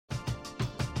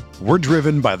We're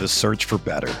driven by the search for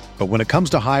better. But when it comes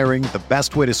to hiring, the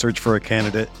best way to search for a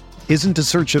candidate isn't to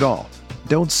search at all.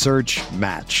 Don't search,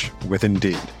 match with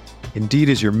Indeed. Indeed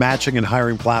is your matching and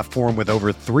hiring platform with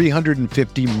over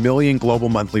 350 million global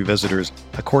monthly visitors,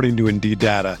 according to Indeed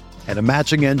data, and a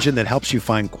matching engine that helps you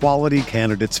find quality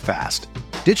candidates fast.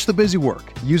 Ditch the busy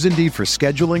work. Use Indeed for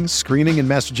scheduling, screening, and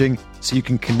messaging so you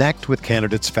can connect with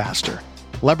candidates faster.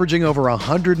 Leveraging over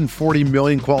 140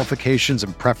 million qualifications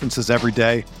and preferences every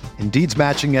day, Indeed's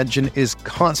matching engine is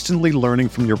constantly learning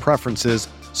from your preferences,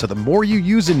 so the more you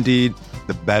use Indeed,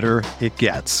 the better it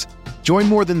gets. Join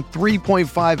more than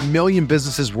 3.5 million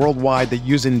businesses worldwide that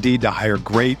use Indeed to hire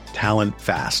great talent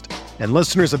fast. And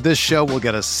listeners of this show will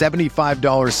get a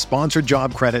 $75 sponsored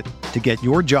job credit to get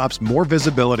your jobs more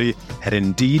visibility at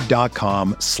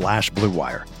Indeed.com/Blue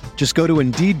Wire. Just go to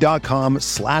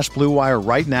Indeed.com/Blue Wire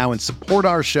right now and support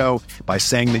our show by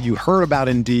saying that you heard about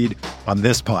Indeed on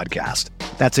this podcast.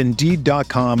 That's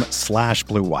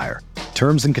Indeed.com/Blue Wire.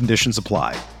 Terms and conditions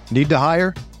apply. Need to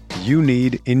hire? You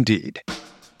need Indeed.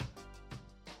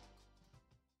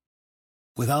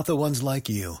 Without the ones like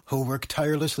you, who work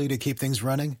tirelessly to keep things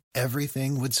running,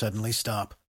 everything would suddenly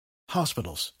stop.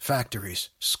 Hospitals, factories,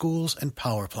 schools, and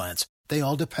power plants, they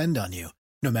all depend on you.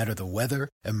 No matter the weather,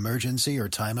 emergency, or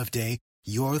time of day,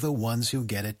 you're the ones who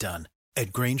get it done.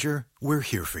 At Grainger, we're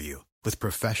here for you with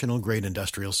professional-grade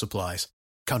industrial supplies.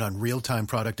 Count on real-time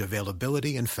product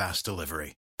availability and fast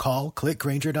delivery. Call, click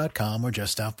Grainger.com, or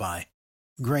just stop by.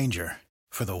 Grainger,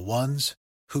 for the ones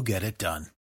who get it done.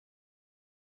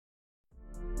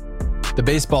 The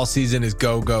baseball season is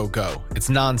go, go, go. It's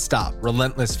nonstop,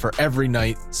 relentless for every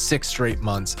night, 6 straight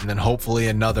months, and then hopefully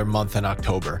another month in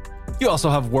October. You also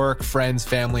have work, friends,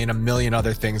 family, and a million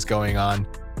other things going on.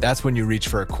 That's when you reach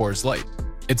for a Coors Light.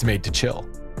 It's made to chill.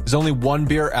 There's only one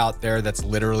beer out there that's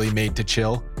literally made to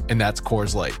chill, and that's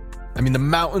Coors Light. I mean, the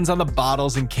mountains on the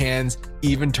bottles and cans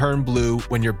even turn blue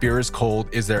when your beer is cold.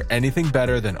 Is there anything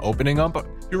better than opening up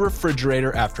your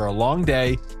refrigerator after a long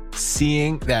day,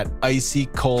 seeing that icy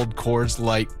cold Coors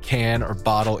Light can or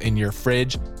bottle in your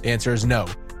fridge? The answer is no.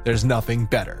 There's nothing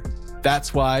better.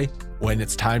 That's why when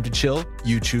it's time to chill,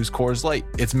 you choose Coors Light.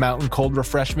 It's mountain cold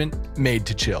refreshment made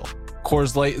to chill.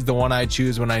 Coors Light is the one I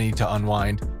choose when I need to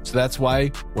unwind. So that's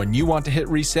why when you want to hit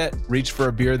reset, reach for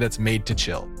a beer that's made to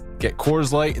chill. Get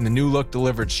Coors Light in the new look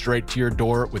delivered straight to your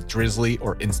door with Drizzly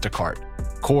or Instacart.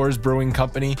 Coors Brewing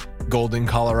Company, Golden,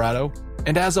 Colorado.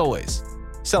 And as always,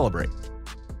 celebrate.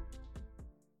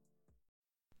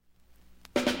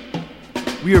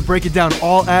 We are breaking down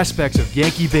all aspects of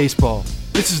Yankee baseball.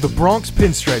 This is the Bronx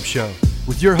Pinstripe Show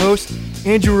with your hosts,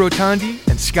 Andrew Rotondi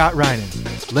and Scott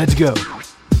Reinen. Let's go.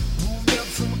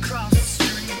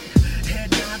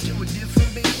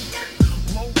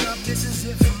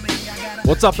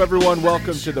 What's up, everyone?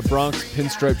 Welcome to the Bronx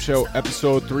Pinstripe Show,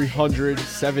 episode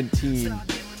 317.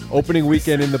 Opening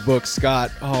weekend in the books,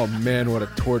 Scott. Oh, man, what a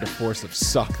tour de force of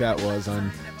suck that was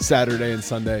on Saturday and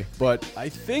Sunday. But I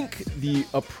think the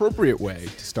appropriate way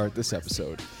to start this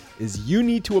episode is you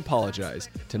need to apologize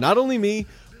to not only me,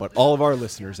 but all of our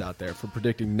listeners out there for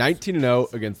predicting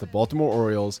 19-0 against the Baltimore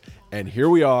Orioles. And here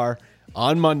we are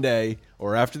on Monday,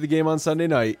 or after the game on Sunday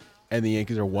night, and the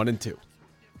Yankees are 1-2.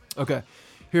 Okay,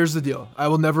 here's the deal. I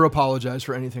will never apologize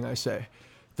for anything I say.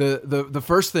 The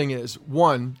first thing is,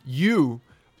 one, you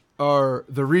are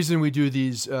the reason we do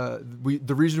these.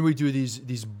 The reason we do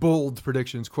these bold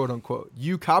predictions, quote unquote.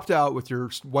 You copped out with your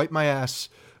wipe my ass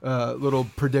little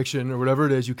prediction or whatever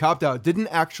it is. You copped out. Didn't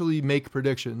actually make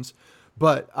predictions,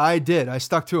 but I did. I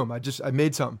stuck to them. I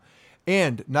made some.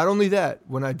 And not only that,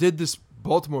 when I did this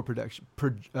Baltimore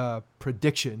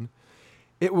prediction,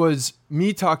 it was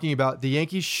me talking about the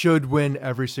Yankees should win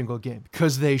every single game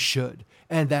because they should.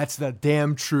 And that's the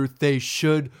damn truth. They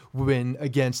should win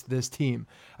against this team.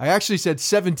 I actually said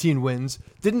 17 wins,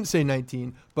 didn't say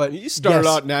 19, but you started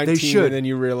out 19 they should. And then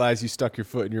you realized you stuck your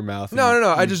foot in your mouth.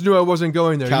 No. I just knew I wasn't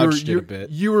going there. Couched it a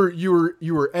bit. You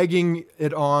were egging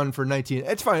it on for 19.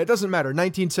 It's fine. It doesn't matter.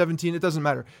 19, 17, it doesn't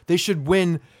matter. They should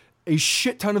win a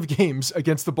shit ton of games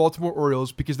against the Baltimore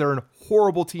Orioles because they're a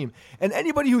horrible team. And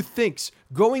anybody who thinks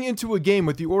going into a game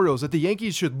with the Orioles that the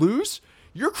Yankees should lose,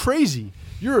 you're crazy.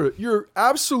 You're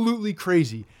absolutely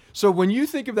crazy. So when you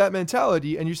think of that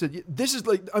mentality and you said, this is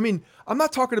like, I mean, I'm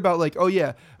not talking about like, oh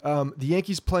yeah, the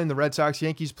Yankees playing the Red Sox,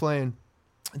 Yankees playing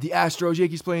the Astros,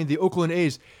 Yankees playing the Oakland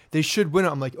A's, they should win it.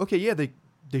 I'm like, okay, yeah,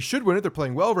 they should win it. They're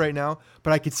playing well right now,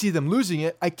 but I could see them losing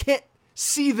it. I can't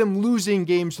see them losing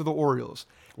games to the Orioles.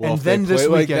 Well, and if then they this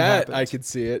play weekend like that, happens. I could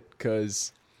see it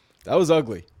because that was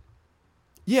ugly.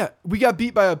 Yeah, we got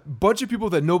beat by a bunch of people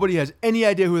that nobody has any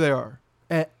idea who they are.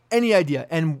 Any idea.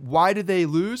 And why did they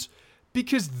lose?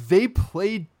 because they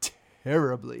played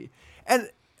terribly. And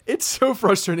it's so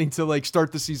frustrating to like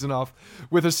start the season off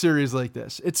with a series like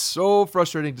this. It's so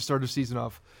frustrating to start a season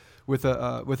off with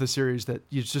a series that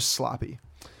is just sloppy.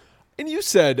 And you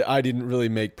said I didn't really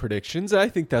make predictions. I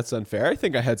think that's unfair. I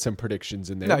think I had some predictions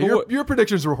in there. No, your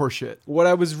predictions were horseshit. What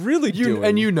I was really doing,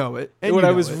 and you know it. And what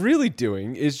I was really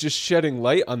doing is just shedding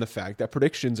light on the fact that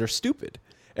predictions are stupid.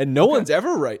 And no one's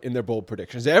ever right in their bold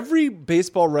predictions. Every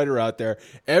baseball writer out there,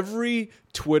 every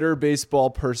Twitter baseball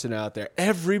person out there,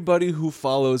 everybody who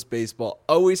follows baseball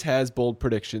always has bold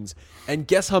predictions. And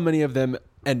guess how many of them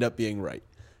end up being right?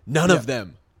 None of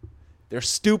them. They're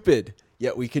stupid,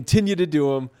 yet we continue to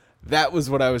do them. That was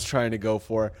what I was trying to go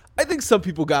for. I think some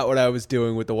people got what I was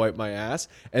doing with the wipe my ass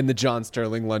and the John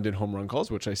Sterling London home run calls,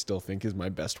 which I still think is my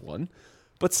best one.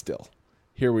 But still,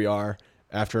 here we are.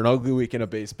 After an ugly weekend of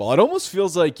baseball, it almost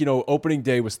feels like, opening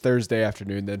day was Thursday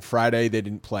afternoon. Then Friday, they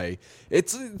didn't play.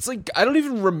 It's like, I don't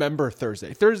even remember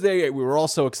Thursday. Thursday, we were all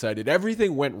so excited.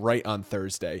 Everything went right on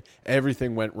Thursday.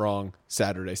 Everything went wrong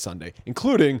Saturday, Sunday,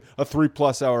 including a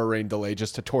 3+ hour rain delay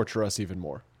just to torture us even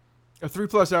more. A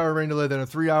 3+ hour rain delay, then a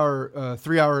 3 hour and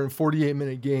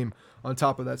 48-minute game on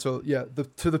top of that. So yeah,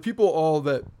 to the people all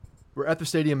that were at the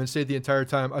stadium and stayed the entire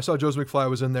time, I saw Joe's McFly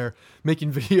was in there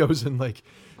making videos and like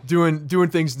doing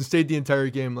things and stayed the entire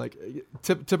game. Like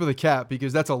tip of the cap,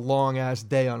 because that's a long ass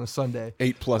day on a Sunday.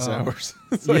 8+ hours.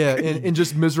 Yeah, in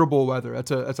just miserable weather.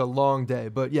 That's a long day.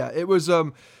 But yeah, it was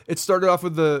it started off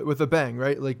with a bang,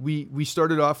 right? Like we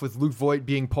started off with Luke Voit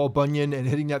being Paul Bunyan and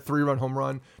hitting that 3-run home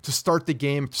run to start the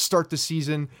game, to start the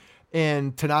season,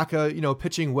 and Tanaka,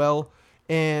 pitching well,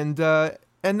 and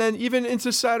then even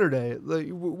into Saturday, like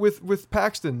with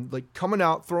Paxton, like coming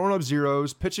out, throwing up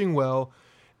zeros, pitching well,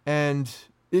 and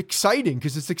exciting,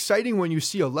 because it's exciting when you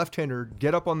see a left-hander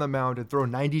get up on the mound and throw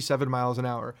 97 miles an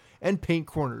hour and paint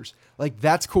corners. Like,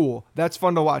 that's cool. That's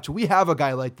fun to watch. We have a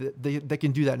guy like that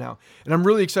can do that now, and I'm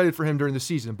really excited for him during the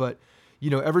season. But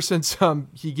ever since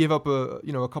he gave up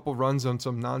a couple runs on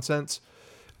some nonsense,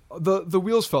 the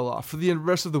wheels fell off for the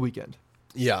rest of the weekend.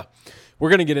 Yeah. We're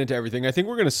going to get into everything. I think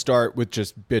we're going to start with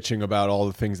just bitching about all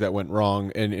the things that went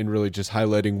wrong and really just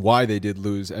highlighting why they did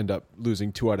end up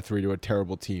losing 2 out of 3 to a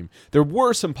terrible team. There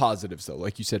were some positives, though.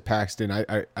 Like you said, Paxton,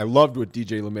 I loved what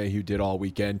DJ LeMahieu did all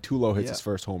weekend. Tulo hits his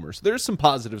first homer. So there's some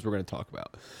positives we're going to talk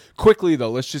about. Quickly,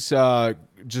 though, let's just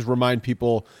remind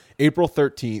people, April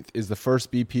 13th is the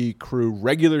first BP Crew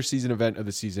regular season event of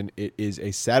the season. It is a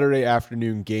Saturday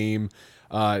afternoon game.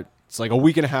 It's like a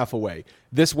week and a half away.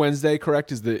 This Wednesday,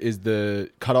 correct, is the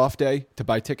cutoff day to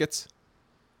buy tickets?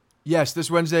 Yes,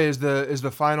 this Wednesday is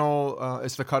the final.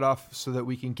 It's the cutoff so that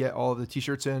we can get all of the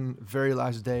T-shirts in. Very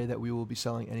last day that we will be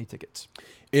selling any tickets.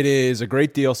 It is a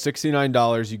great deal,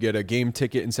 $69. You get a game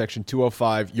ticket in section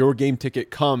 205. Your game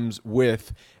ticket comes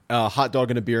with a hot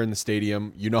dog and a beer in the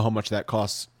stadium. You know how much that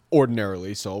costs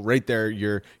ordinarily, so right there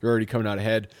you're already coming out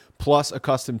ahead. Plus a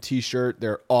custom T-shirt.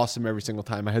 They're awesome every single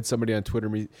time. I had somebody on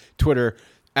Twitter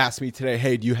ask me today,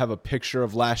 hey, do you have a picture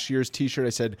of last year's T-shirt?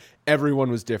 I said everyone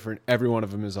was different. Every one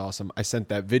of them is awesome. I sent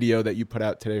that video that you put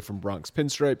out today from Bronx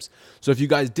Pinstripes. So if you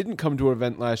guys didn't come to an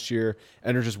event last year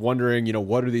and are just wondering,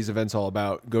 what are these events all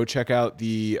about, go check out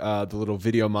the little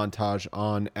video montage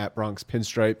on at Bronx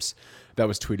Pinstripes that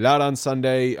was tweeted out on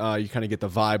Sunday. You kind of get the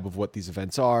vibe of what these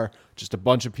events are. Just a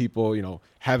bunch of people,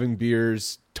 having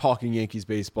beers, talking Yankees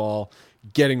baseball,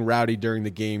 getting rowdy during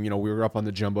the game. We were up on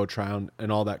the Jumbotron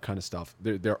and all that kind of stuff.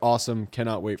 They're awesome.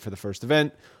 Cannot wait for the first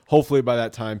event. Hopefully by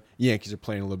that time, Yankees are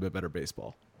playing a little bit better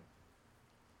baseball.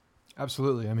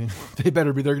 Absolutely. I mean, they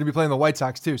better be. They're going to be playing the White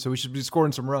Sox too, so we should be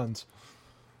scoring some runs.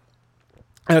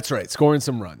 That's right, scoring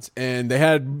some runs. And they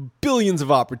had billions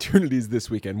of opportunities this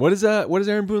weekend. What does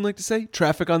Aaron Boone like to say?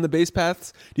 Traffic on the base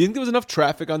paths? Do you think there was enough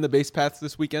traffic on the base paths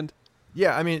this weekend?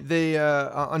 Yeah, I mean, they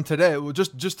on today, well,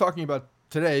 just talking about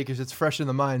today because it's fresh in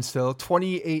the mind still,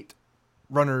 28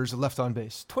 runners left on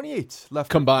base. 28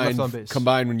 left on base.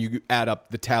 Combined when you add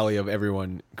up the tally of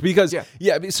everyone. Because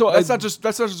so that's not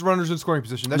just runners in scoring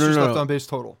position. That's left on base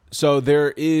total. So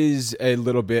there is a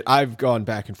little bit. I've gone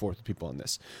back and forth with people on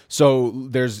this. So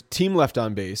there's team left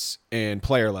on base and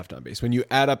player left on base. When you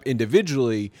add up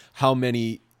individually how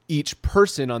many each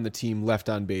person on the team left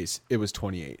on base, it was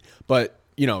 28. But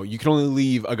you can only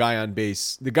leave a guy on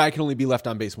base. The guy can only be left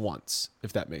on base once,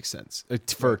 if that makes sense,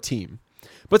 for a team.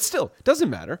 But still, it doesn't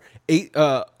matter.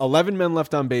 11 men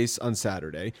left on base on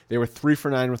Saturday. They were 3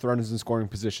 for 9 with runners in scoring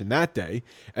position that day.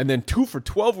 And then 2 for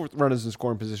 12 with runners in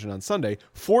scoring position on Sunday.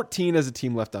 14 as a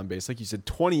team left on base. Like you said,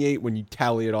 28 when you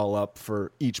tally it all up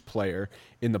for each player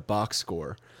in the box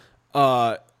score.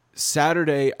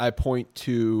 Saturday, I point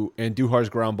to Andujar's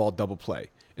ground ball double play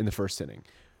in the first inning.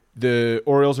 The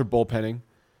Orioles are bullpenning.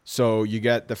 So you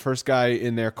get the first guy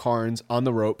in there, Carnes, on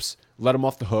the ropes, let him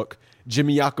off the hook.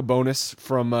 Jimmy Yacobonis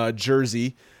from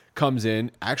Jersey comes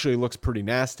in, actually looks pretty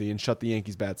nasty, and shut the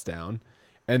Yankees bats down.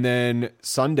 And then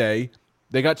Sunday,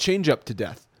 they got changeup to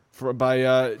death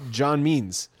by John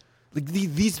Means. Like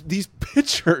these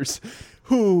pitchers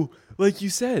who, like you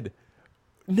said,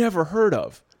 never heard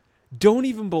of, don't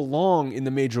even belong in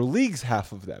the major leagues,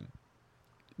 half of them,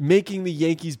 making the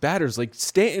Yankees batters. Like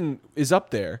Stanton is up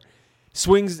there,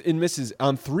 swings and misses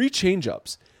on 3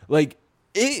 changeups. Like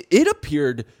it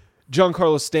appeared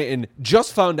Giancarlo Stanton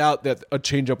just found out that a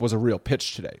changeup was a real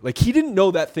pitch today. Like he didn't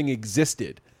know that thing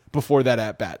existed before that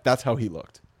at bat. That's how he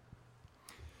looked.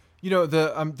 You know,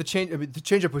 the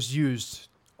changeup was used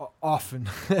often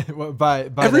by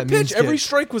every that pitch, Means every kid.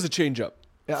 strike was a changeup.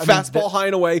 Yeah, I mean, Fastball high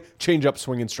and away, changeup,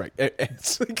 swing and strike.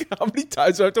 It's like, how many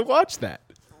times do I have to watch that?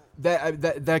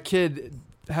 That kid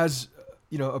has,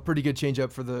 you know, a pretty good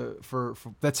changeup for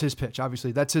that's his pitch.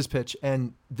 Obviously, that's his pitch,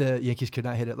 and the Yankees could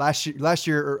not hit it. Last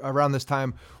year around this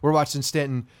time, we're watching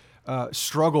Stanton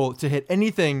struggle to hit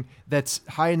anything that's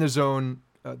high in the zone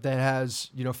that has,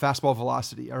 you know, fastball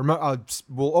velocity.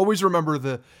 We'll always remember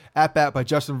the at bat by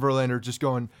Justin Verlander, just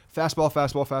going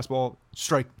fastball,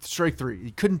 strike 3.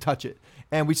 He couldn't touch it,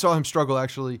 and we saw him struggle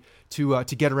actually to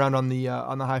get around on the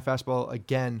high fastball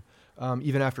again,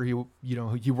 even after he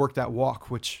worked that walk,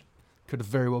 which could have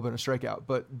very well been a strikeout.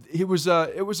 But it was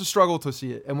a struggle to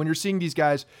see it. And when you're seeing these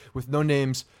guys with no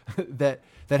names that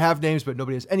have names but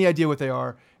nobody has any idea what they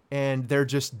are, and they're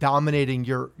just dominating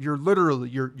your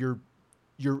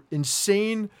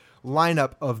insane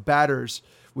lineup of batters.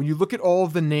 When you look at all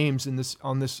of the names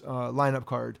on this lineup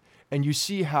card, and you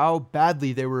see how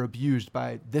badly they were abused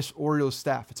by this Orioles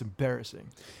staff, it's embarrassing.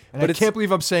 And I can't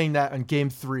believe I'm saying that on Game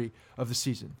 3 of the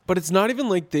season. But it's not even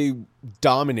like they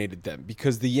dominated them,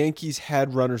 because the Yankees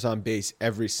had runners on base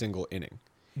every single inning.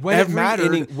 When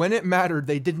it mattered,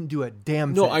 they didn't do a damn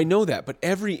thing. No, I know that, but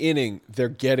every inning they're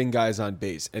getting guys on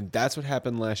base, and that's what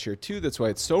happened last year too. That's why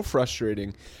it's so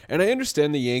frustrating. And I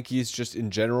understand the Yankees just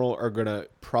in general are going to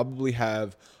probably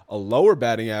have a lower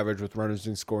batting average with runners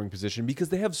in scoring position because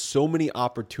they have so many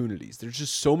opportunities. There's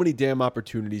just so many damn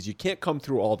opportunities. You can't come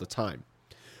through all the time.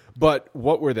 But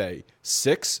what were they?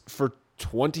 6 for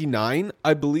 29,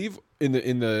 I believe, in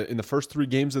the first 3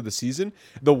 games of the season.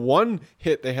 The one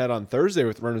hit they had on Thursday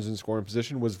with runners in scoring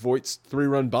position was Voigt's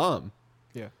 3-run bomb.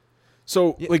 Yeah.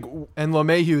 So and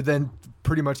LeMahieu then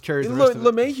pretty much carried the rest of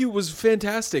it. LeMahieu was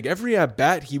fantastic. Every at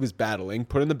bat he was battling,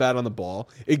 putting the bat on the ball.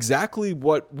 Exactly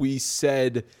what we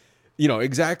said.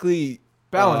 Exactly.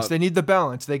 Balance. They need the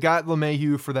balance. They got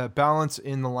LeMahieu for that balance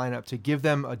in the lineup to give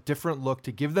them a different look,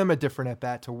 to give them a different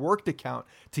at-bat, to work the count,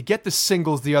 to get the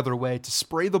singles the other way, to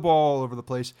spray the ball all over the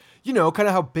place. Kind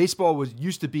of how baseball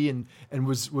used to be and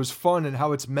was fun, and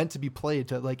how it's meant to be played,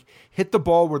 to like hit the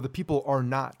ball where the people are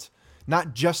not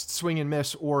just swing and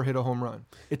miss or hit a home run.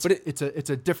 It's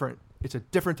a different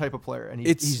type of player, and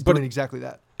he's doing exactly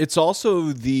that. It's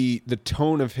also the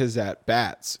tone of his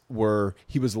at-bats where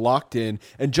he was locked in,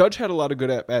 and Judge had a lot of good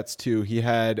at-bats too. He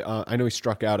had, I know he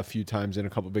struck out a few times in a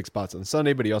couple big spots on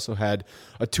Sunday, but he also had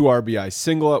a 2 RBI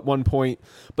single at one point.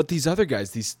 But these other guys,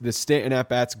 the Stanton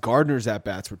at-bats, Gardner's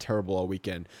at-bats were terrible all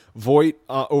weekend. Voit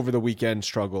over the weekend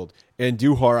struggled. And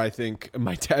Duhar, I think,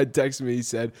 my dad texted me, he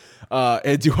said,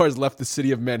 and Duhar's left the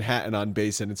city of Manhattan on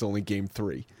base, and it's only Game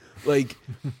 3. Like,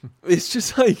 it's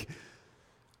just like...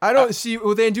 I don't see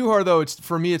with Andujar though.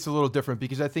 For me, it's a little different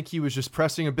because I think he was just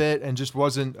pressing a bit and just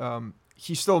wasn't.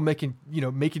 He's still making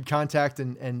contact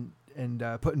and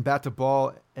putting bat to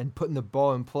ball and putting the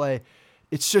ball in play.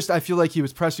 It's just I feel like he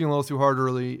was pressing a little too hard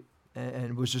early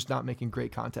and was just not making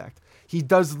great contact. He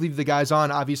does leave the guys on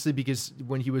obviously because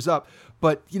when he was up,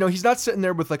 but he's not sitting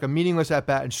there with like a meaningless at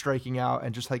bat and striking out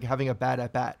and just like having a bad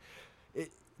at bat.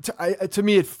 To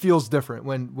me, it feels different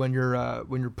when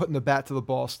you're putting the bat to the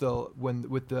ball still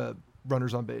with the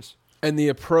runners on base. And the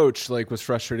approach was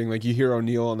frustrating. Like you hear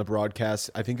O'Neill on the broadcast.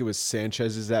 I think it was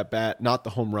Sanchez's at bat, not the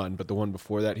home run, but the one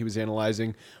before that he was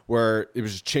analyzing, where it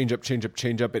was just change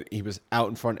up, and he was out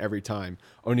in front every time.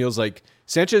 O'Neill's like,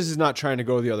 Sanchez is not trying to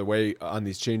go the other way on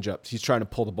these change ups. He's trying to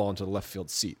pull the ball into the left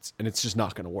field seats, and it's just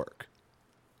not going to work.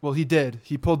 Well, he did.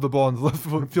 He pulled the ball in the left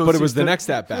field. But it was the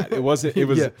next at bat. It wasn't. It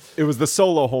was. Yeah. It was the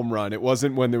solo home run. It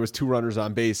wasn't when there was 2 runners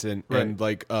on base and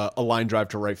a line drive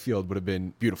to right field would have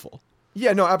been beautiful.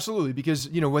 Yeah, no, absolutely. Because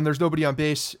when there's nobody on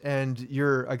base and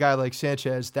you're a guy like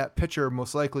Sanchez, that pitcher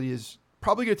most likely is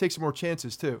probably going to take some more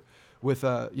chances too, with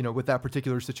that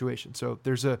particular situation. So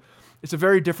it's a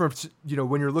very different.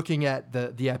 When you're looking at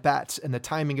the at bats and the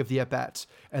timing of the at bats,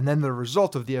 and then the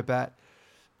result of the at bat.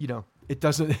 it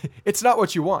doesn't. It's not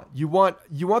what you want. You want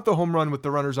the home run with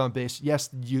the runners on base. Yes,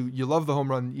 you love the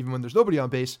home run even when there's nobody on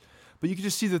base, but you can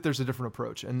just see that there's a different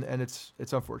approach, and it's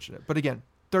unfortunate. But again,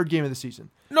 third game of the season.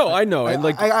 No, I know. And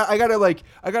I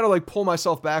gotta pull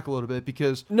myself back a little bit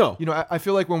because No. I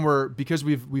feel like because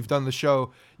we've done the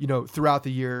show, throughout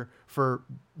the year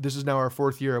this is now our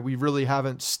fourth year, we really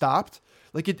haven't stopped.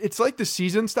 Like it's like the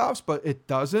season stops, but it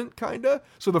doesn't kinda.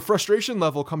 So the frustration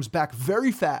level comes back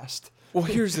very fast. Well,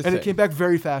 here's the thing. And it came back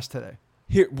very fast today.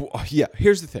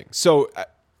 Here's the thing. So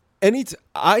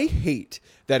I hate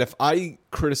that if I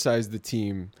criticize the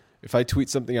team, if I tweet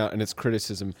something out and it's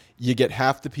criticism, you get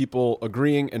half the people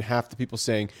agreeing and half the people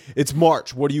saying, it's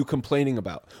March, what are you complaining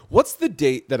about? What's the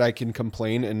date that I can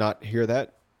complain and not hear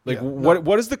that?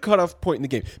 What is the cutoff point in the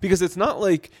game? Because it's not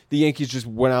like the Yankees just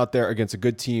went out there against a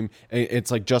good team and it's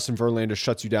like Justin Verlander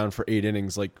shuts you down for 8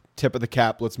 innings, like tip of the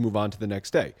cap, let's move on to the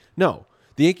next day. No.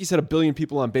 The Yankees had 1 billion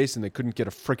people on base and they couldn't get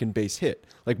a freaking base hit.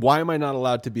 Like, why am I not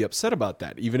allowed to be upset about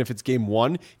that? Even if it's game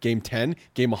 1, game 10,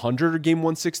 game 100, or game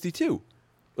 162.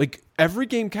 Like, every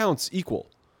game counts equal.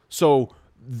 So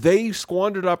they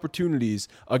squandered opportunities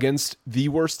against the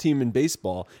worst team in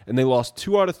baseball, and they lost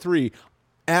 2 out of 3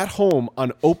 at home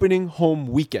on opening home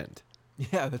weekend.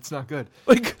 Yeah, that's not good.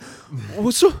 Like,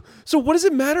 so what does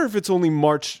it matter if it's only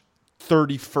March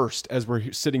 31st as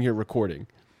we're sitting here recording?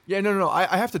 Yeah, no. I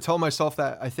have to tell myself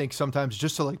that, I think, sometimes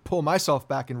just to pull myself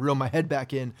back and reel my head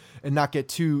back in and not get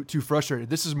too frustrated.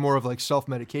 This is more of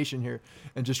self-medication here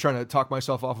and just trying to talk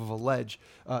myself off of a ledge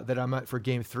that I'm at for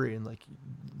game 3 and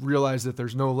realize that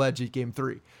there's no ledge at game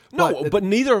 3. No, but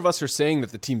neither of us are saying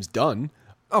that the team's done.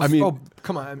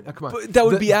 Come on. But that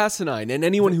would be asinine. And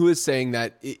anyone who is saying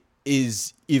that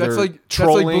is either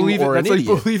trolling or an idiot. That's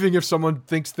like believing if someone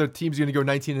thinks the team's going to go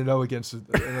 19-0 against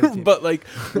another team. But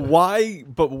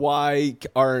why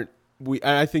aren't we?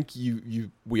 And I think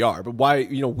we are. But why?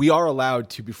 We are allowed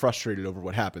to be frustrated over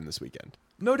what happened this weekend.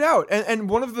 No doubt. And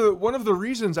one of the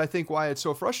reasons I think why it's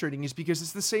so frustrating is because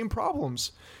it's the same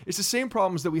problems. It's the same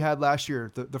problems that we had last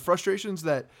year. The frustrations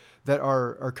that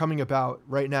are coming about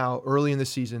right now early in the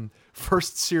season,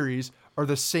 first series, are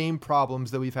the same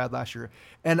problems that we've had last year.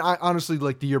 And I honestly,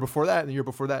 the year before that and the year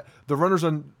before that, the runners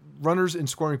in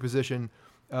scoring position,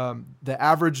 the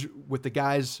average with the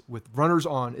guys with runners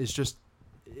on is just,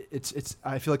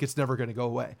 I feel like it's never going to go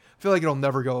away. I feel like it'll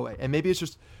never go away. And maybe it's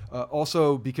just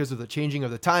also because of the changing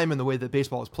of the time and the way that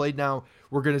baseball is played now,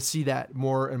 we're going to see that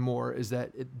more and more, is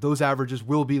that those averages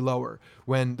will be lower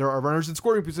when there are runners in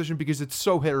scoring position because it's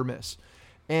so hit or miss.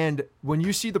 And when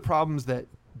you see the problems that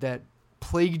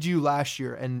plagued you last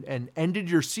year and ended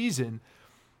your season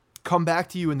come back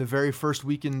to you in the very first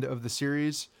weekend of the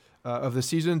series of the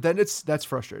season, then that's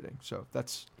frustrating. So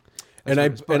that's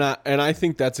I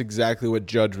think that's exactly what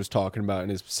Judge was talking about in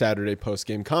his Saturday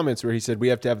post-game comments, where he said we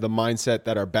have to have the mindset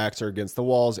that our backs are against the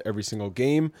walls every single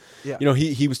game. Yeah.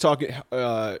 He was talking,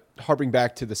 harping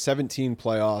back to the 17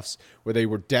 playoffs where they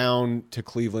were down to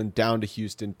Cleveland, down to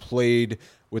Houston, played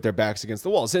with their backs against the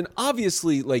walls. And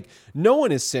obviously, no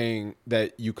one is saying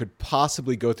that you could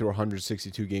possibly go through a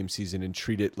 162 game season and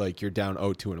treat it like you're down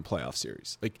 0-2 in a playoff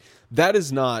series. That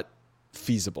is not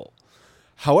feasible.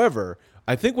 However,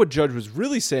 I think what Judge was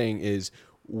really saying is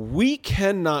we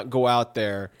cannot go out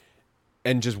there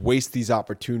and just waste these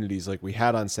opportunities like we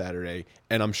had on Saturday,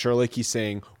 and I'm sure, like he's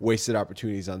saying, wasted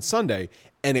opportunities on Sunday,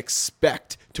 and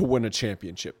expect to win a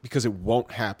championship, because it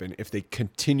won't happen if they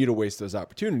continue to waste those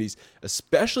opportunities,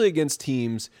 especially against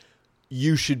teams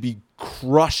you should be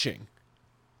crushing.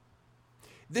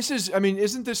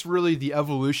 Isn't this really the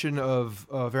evolution of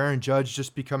Aaron Judge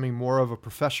just becoming more of a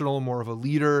professional, more of a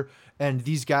leader, and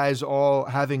these guys all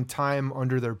having time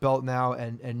under their belt now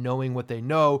and knowing what they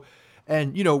know,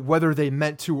 and whether they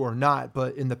meant to or not,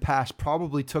 but in the past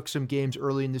probably took some games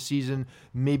early in the season,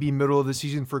 maybe middle of the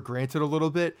season, for granted a little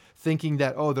bit, thinking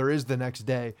that, there is the next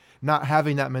day, not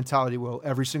having that mentality. Well,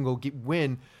 every single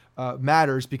win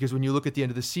matters, because when you look at the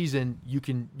end of the season, you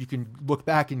can look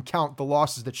back and count the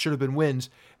losses that should have been wins,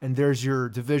 and there's your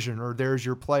division or there's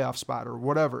your playoff spot or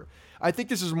whatever. I think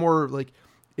this is more like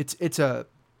it's a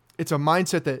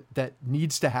mindset that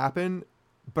needs to happen,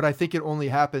 but I think it only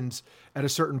happens at a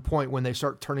certain point when they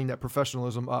start turning that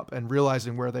professionalism up and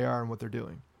realizing where they are and what they're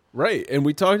doing. Right, and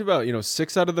we talked about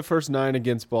 6 out of the first 9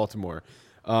 against Baltimore.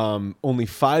 Only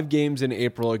 5 games in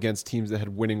April against teams that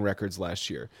had winning records last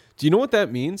year. Do you know what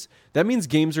that means? That means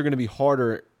games are going to be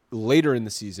harder later in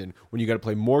the season when you got to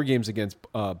play more games against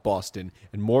Boston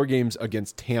and more games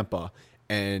against Tampa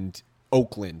and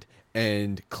Oakland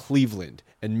and Cleveland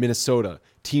and Minnesota,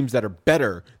 teams that are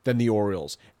better than the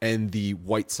Orioles and the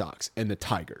White Sox and the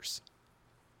Tigers.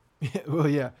 Well,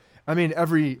 yeah. I mean,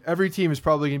 every team is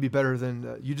probably going to be better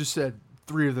than you just said.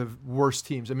 3 of the worst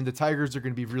teams. I mean, the Tigers are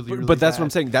going to be really But that's bad. what I'm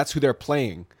saying. That's who they're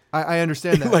playing. I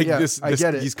understand that. Like yeah, I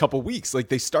get it. These couple weeks, like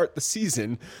they start the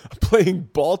season playing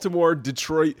Baltimore,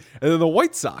 Detroit, and then the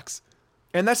White Sox.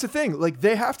 And that's the thing. Like,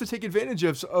 they have to take advantage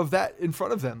of that in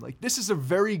front of them. Like, this is a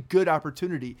very good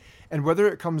opportunity. And whether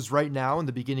it comes right now in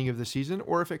the beginning of the season,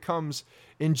 or if it comes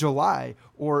in July,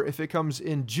 or if it comes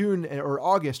in June or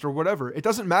August or whatever, it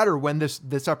doesn't matter when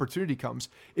this opportunity comes.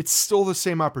 It's still the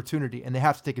same opportunity, and they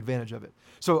have to take advantage of it.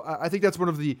 So I think that's one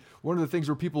of the things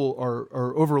where people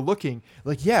are overlooking.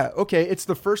 Like, yeah, okay, it's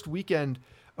the first weekend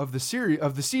of the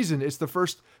season. It's the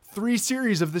first 3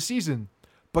 series of the season.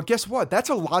 But guess what? That's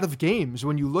a lot of games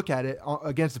when you look at it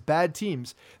against bad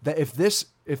teams. That if this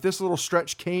little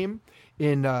stretch came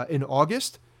in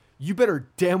August, you better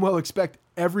damn well expect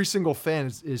every single fan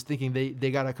is thinking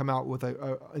they got to come out with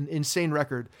an insane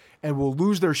record and will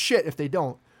lose their shit if they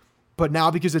don't. But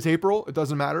now because it's April, it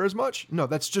doesn't matter as much. No,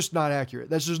 that's just not accurate.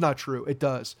 That's just not true. It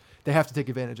does. They have to take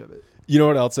advantage of it. You know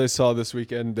what else I saw this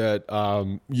weekend that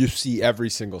you see every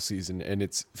single season, and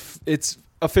it's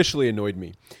officially annoyed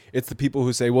me. It's the people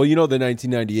who say, well, the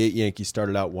 1998 Yankees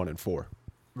started out 1-4.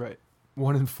 Right.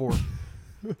 1-4.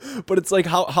 But it's like,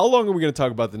 how long are we going to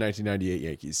talk about the 1998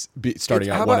 Yankees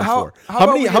starting out 1-4? How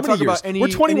many years? About we're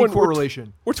 21 any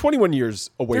correlation. We're 21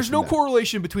 years away. There's from no that.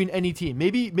 correlation between any team.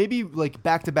 Maybe like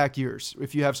back-to-back years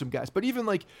if you have some guys. But even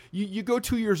like you go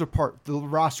 2 years apart, the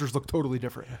rosters look totally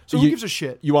different. So who gives a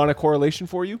shit? You want a correlation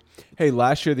for you? Hey,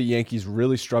 last year the Yankees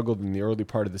really struggled in the early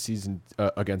part of the season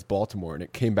against Baltimore, and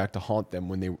it came back to haunt them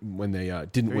when they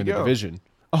didn't win the division.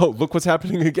 Oh, look what's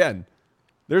happening again.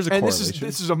 There's a correlation.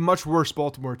 This is a much worse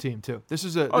Baltimore team too. This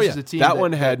is a team that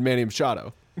one had Manny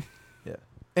Machado. Yeah,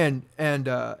 and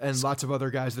lots of other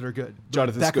guys that are good.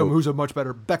 Jonathan Beckham, Scope. who's a much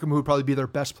better Beckham, who would probably be their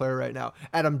best player right now.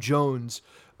 Adam Jones.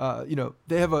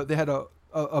 They had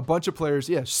a bunch of players.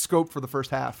 Yeah, Scope for the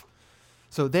first half.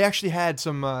 So they actually had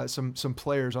some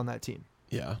players on that team.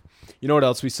 Yeah. You know what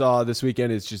else we saw this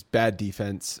weekend is just bad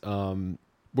defense.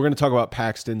 We're going to talk about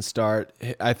Paxton's start.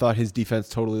 I thought his defense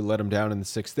totally let him down in the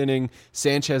 6th inning.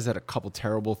 Sanchez had a couple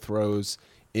terrible throws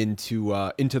into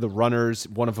the runners.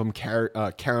 One of them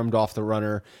caromed off the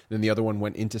runner. Then the other one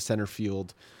went into center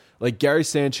field. Like Gary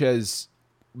Sanchez,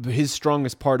 his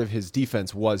strongest part of his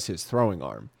defense was his throwing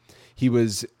arm. He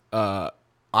was,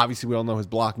 obviously we all know his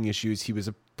blocking issues. He was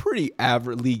a pretty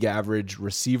league average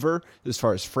receiver as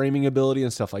far as framing ability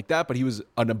and stuff like that, but he was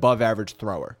an above average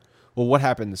thrower. Well, what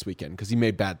happened this weekend? Because he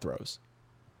made bad throws.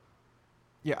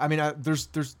 Yeah, I mean, there's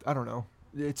I don't know.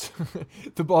 It's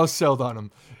the ball's sailed on him.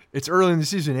 It's early in the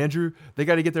season, Andrew. They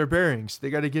got to get their bearings. They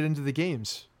got to get into the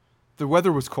games. The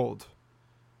weather was cold.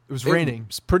 It was raining. It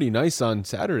was pretty nice on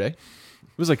Saturday.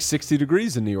 It was like 60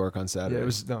 degrees in New York on Saturday. Yeah,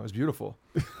 it was beautiful.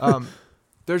 I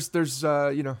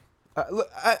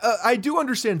do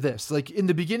understand this. Like in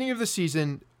the beginning of the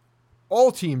season, all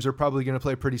teams are probably going to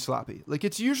play pretty sloppy. Like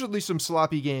it's usually some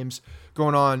sloppy games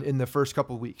going on in the first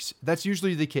couple of weeks. That's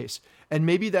usually the case. And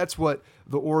maybe that's what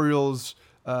the Orioles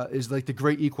is like the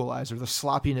great equalizer, the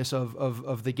sloppiness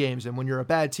of the games. And when you're a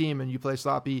bad team and you play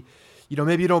sloppy,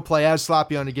 maybe you don't play as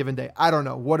sloppy on a given day. I don't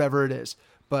know, whatever it is,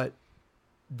 but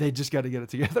they just got to get it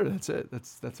together. That's it.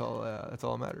 That's all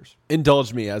that matters.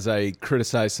 Indulge me as I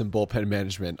criticize some bullpen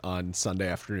management on Sunday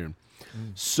afternoon.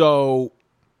 So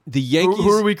the Yankees.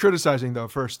 Who are we criticizing though?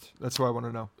 First, that's what I want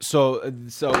to know. So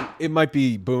it might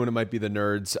be Boone, it might be the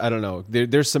Nerds. I don't know.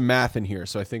 There's some math in here,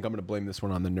 so I think I'm going to blame this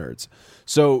one on the Nerds.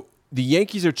 So the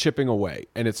Yankees are chipping away,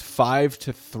 and it's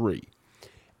 5-3,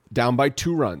 down by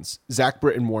 2 runs. Zach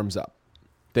Britton warms up.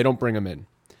 They don't bring him in.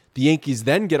 The Yankees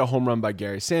then get a home run by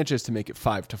Gary Sanchez to make it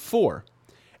 5-4,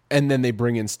 and then they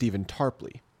bring in Stephen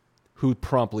Tarpley, who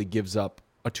promptly gives up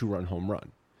a 2-run home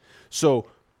run. So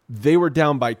they were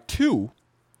down by 2.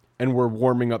 And we're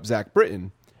warming up Zach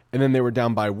Britton. And then they were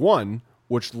down by 1,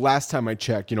 which last time I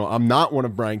checked, I'm not one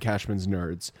of Brian Cashman's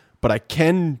nerds, but I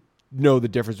can know the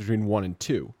difference between 1 and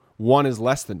 2. 1 is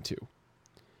less than 2.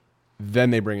 Then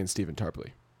they bring in Stephen Tarpley.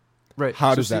 Right.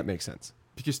 How does that make sense?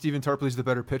 Because Stephen Tarpley's the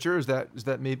better pitcher? Is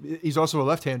that maybe he's also a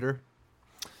left-hander?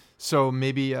 So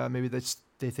maybe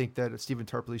they think that Stephen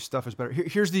Tarpley's stuff is better.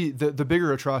 Here's the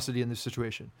bigger atrocity in this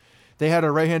situation. They had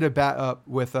a right-handed bat up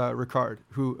with Ricard,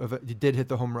 who did hit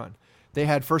the home run. They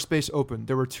had first base open.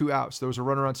 There were 2 outs. There was a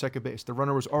runner on second base. The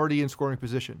runner was already in scoring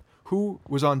position. Who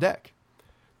was on deck?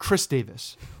 Chris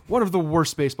Davis, one of the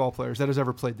worst baseball players that has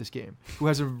ever played this game, who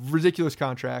has a ridiculous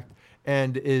contract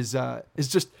and is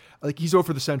just like he's 0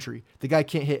 for the century. The guy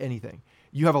can't hit anything.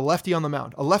 You have a lefty on the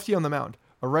mound,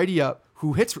 a righty up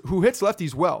who hits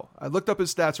lefties well. I looked up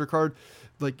his stats, Ricard.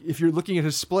 Like if you're looking at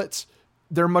his splits,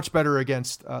 they're much better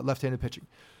against left-handed pitching.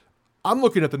 I'm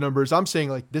looking at the numbers. I'm saying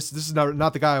like this is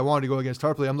not the guy I wanted to go against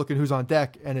Tarpley. I'm looking who's on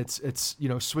deck, and it's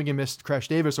swing and miss Crash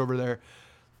Davis over there.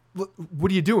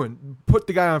 What are you doing? Put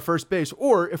the guy on first base,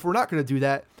 or if we're not going to do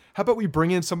that, how about we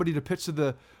bring in somebody to pitch to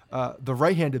the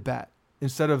right-handed bat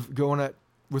instead of going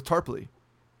with Tarpley?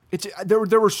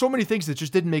 There were so many things that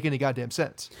just didn't make any goddamn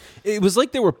sense. It was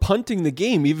like they were punting the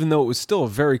game, even though it was still a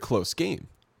very close game.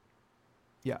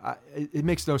 Yeah, it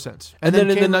makes no sense. And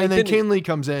then in the ninth inning,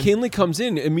 Canley comes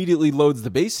in, immediately loads the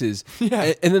bases.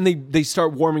 Yeah. And then they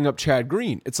start warming up Chad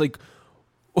Green. It's like,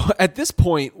 at this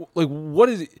point, like, what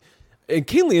is it? And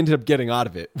Canley ended up getting out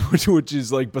of it, which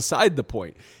is like beside the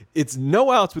point. It's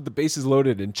no outs with the bases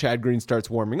loaded and Chad Green starts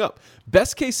warming up.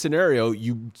 Best case scenario,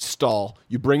 you stall,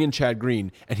 you bring in Chad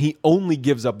Green, and he only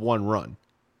gives up one run.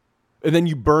 And then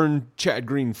you burn Chad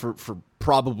Green for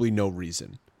probably no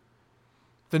reason.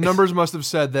 The numbers must have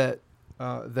said that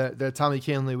Tommy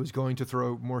Canley was going to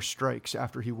throw more strikes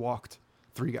after he walked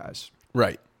 3 guys.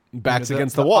 Right. Backs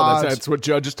against the wall. Odds. That's what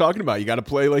Judge is talking about. You got to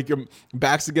play like your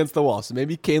backs against the wall. So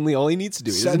maybe Canley, all he needs to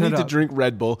do, he doesn't need to drink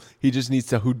Red Bull. He just needs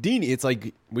to Houdini. It's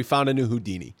like we found a new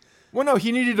Houdini. Well, no,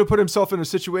 he needed to put himself in a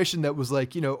situation that was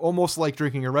like, almost like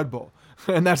drinking a Red Bull.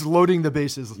 And that's loading the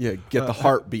bases. Yeah, get the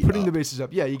heart beat Putting up. the bases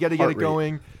up. Yeah, you got to get it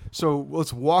going. So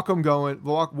let's walk them going,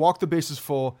 walk the bases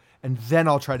full, and then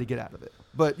I'll try to get out of it.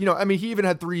 But, he even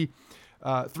had three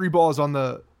balls on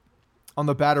the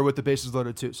batter with the bases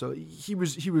loaded too. So he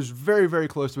was very, very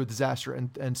close to a disaster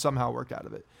and somehow worked out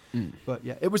of it. But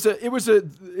yeah,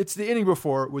 it's the inning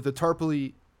before with the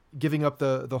Tarpley giving up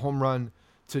the home run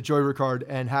to Joey Ricard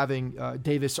and having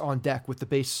Davis on deck with the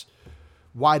base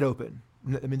wide open.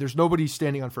 I mean, there's nobody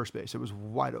standing on first base. It was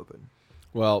wide open.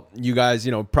 Well, you guys,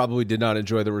 probably did not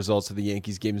enjoy the results of the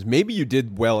Yankees games. Maybe you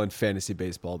did well in fantasy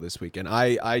baseball this weekend.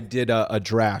 I did a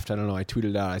draft. I don't know. I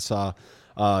tweeted out. I saw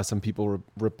some people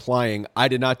replying. I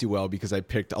did not do well because I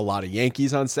picked a lot of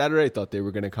Yankees on Saturday. I thought they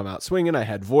were going to come out swinging. I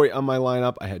had Voit on my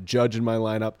lineup. I had Judge in my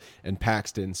lineup and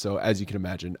Paxton. So as you can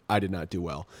imagine, I did not do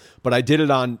well. But I did it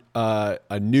on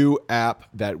a new app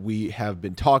that we have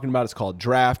been talking about. It's called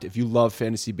Draft. If you love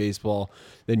fantasy baseball,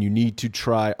 then you need to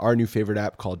try our new favorite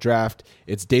app called Draft.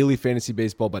 It's daily fantasy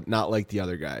baseball, but not like the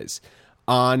other guys.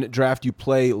 On Draft, you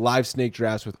play live snake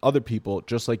drafts with other people,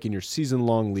 just like in your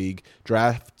season-long league.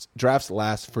 Drafts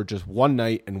last for just one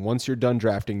night, and once you're done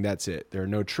drafting, that's it. There are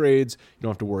no trades. You don't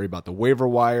have to worry about the waiver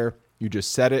wire. You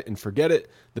just set it and forget it.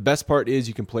 The best part is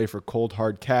you can play for cold,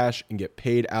 hard cash and get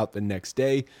paid out the next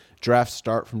day. Drafts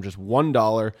start from just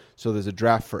 $1, so there's a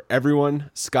draft for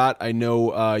everyone. Scott, I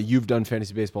know you've done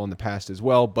fantasy baseball in the past as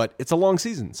well, but it's a long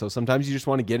season, so sometimes you just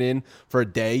want to get in for a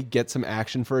day, get some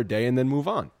action for a day, and then move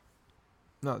on.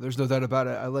 No, there's no doubt about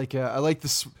it. I like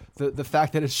this the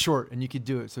fact that it's short and you can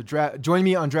do it. So join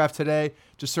me on Draft today.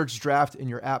 Just search Draft in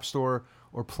your app store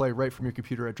or play right from your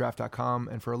computer at draft.com.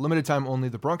 And for a limited time only,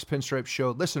 the Bronx Pinstripe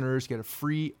Show listeners get a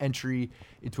free entry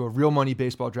into a real money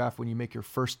baseball draft when you make your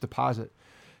first deposit.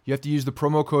 You have to use the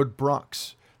promo code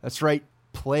Bronx. That's right.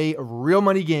 Play real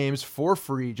money games for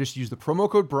free. Just use the promo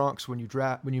code Bronx when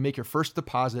you make your first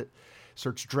deposit.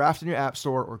 Search Draft in your app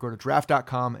store or go to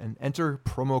draft.com and enter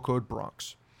promo code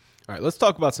Bronx. All right, let's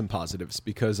talk about some positives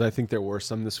because I think there were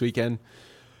some this weekend.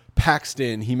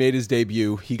 Paxton, he made his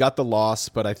debut. He got the loss,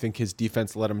 but I think his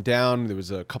defense let him down. There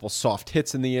was a couple soft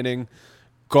hits in the inning.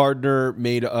 Gardner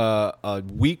made a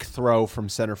weak throw from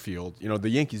center field. The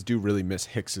Yankees do really miss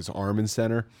Hicks's arm in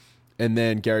center. And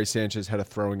then Gary Sanchez had a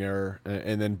throwing error,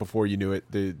 and then before you knew it,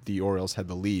 the Orioles had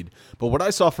the lead. But what I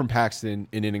saw from Paxton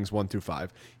in innings 1 through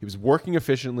 5, he was working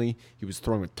efficiently, he was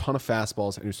throwing a ton of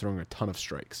fastballs, and he was throwing a ton of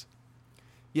strikes.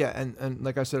 Yeah, and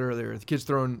like I said earlier, the kid's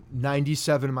throwing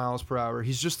 97 miles per hour.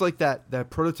 He's just like that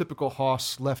prototypical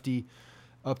Hoss lefty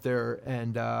up there,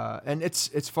 and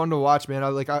it's fun to watch, man.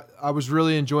 I was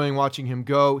really enjoying watching him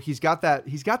go. He's got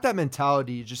that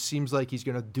mentality. It just seems like he's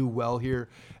gonna do well here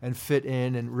and fit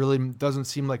in, and really doesn't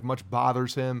seem like much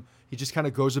bothers him. He just kind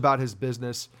of goes about his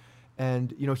business,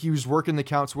 and he was working the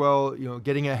counts well,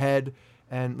 getting ahead,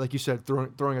 and like you said,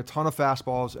 throwing a ton of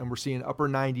fastballs, and we're seeing upper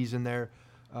 90s in there.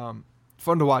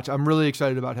 Fun to watch. I'm really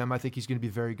excited about him. I think he's going to be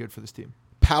very good for this team.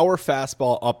 Power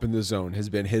fastball up in the zone has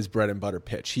been his bread and butter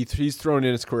pitch. He's thrown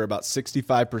in his career about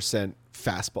 65%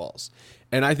 fastballs.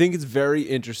 And I think it's very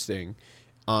interesting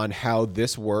on how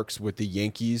this works with the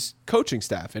Yankees coaching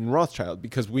staff and Rothschild,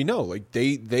 because we know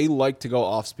they like to go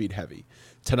off-speed heavy.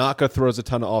 Tanaka throws a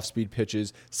ton of off-speed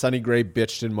pitches. Sonny Gray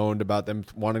bitched and moaned about them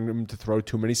wanting him to throw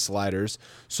too many sliders.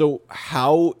 So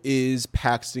how is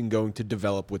Paxton going to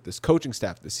develop with this coaching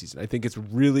staff this season? I think it's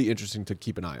really interesting to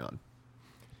keep an eye on.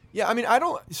 Yeah, I mean,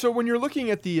 so when you're looking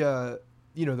at the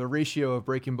the ratio of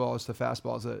breaking balls to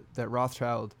fastballs that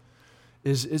Rothschild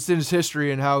is in his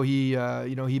history, and how he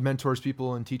he mentors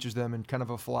people and teaches them, and kind of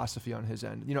a philosophy on his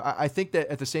end. I think that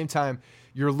at the same time,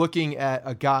 you're looking at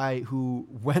a guy who,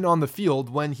 when on the field,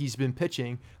 when he's been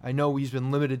pitching, I know he's been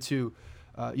limited to,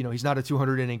 he's not a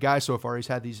 200 inning guy so far. He's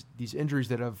had these injuries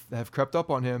that have crept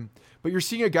up on him, but you're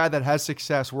seeing a guy that has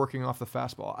success working off the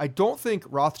fastball. I don't think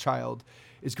Rothschild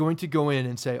is going to go in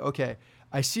and say, okay,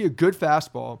 I see a good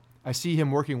fastball. I see him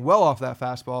working well off that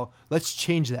fastball. Let's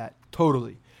change that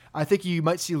totally. I think you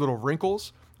might see little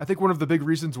wrinkles. I think one of the big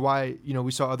reasons why,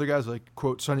 we saw other guys like,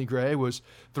 quote, Sonny Gray was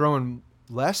throwing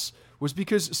less was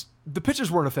because the pitches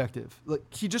weren't effective.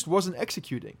 Like, he just wasn't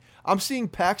executing. I'm seeing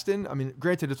Paxton. I mean,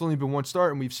 granted, it's only been one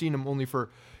start, and we've seen him only for,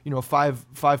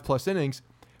 5+ innings,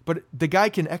 but the guy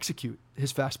can execute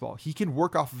his fastball. He can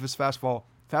work off of his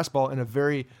fastball in a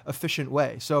very efficient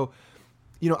way. So,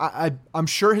 I'm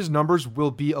sure his numbers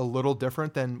will be a little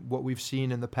different than what we've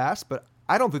seen in the past, but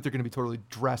I don't think they're going to be totally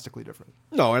drastically different.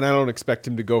 No, and I don't expect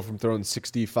him to go from throwing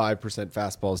 65%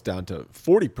 fastballs down to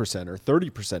 40% or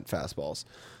 30% fastballs.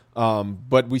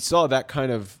 But we saw that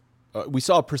kind of we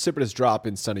saw a precipitous drop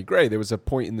in Sonny Gray. There was a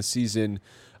point in the season.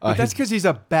 But that's because he's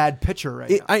a bad pitcher right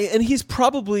now. And he's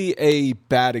probably a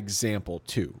bad example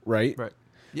too, right? Right.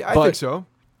 Yeah, I think so.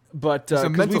 But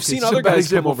we've seen other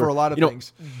guys come over for a lot of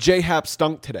things. J-Hap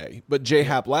stunk today, but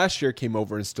J-Hap last year came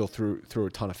over and still threw a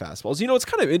ton of fastballs. It's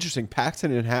kind of interesting.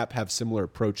 Paxton and Hap have similar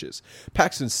approaches.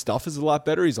 Paxton's stuff is a lot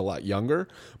better. He's a lot younger.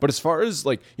 But as far as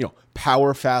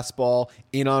power fastball,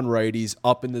 in on righties,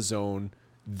 up in the zone,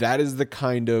 that is the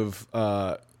kind of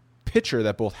pitcher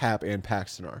that both Hap and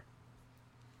Paxton are.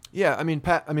 Yeah, I mean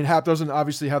Hap doesn't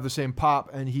obviously have the same pop,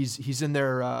 and he's in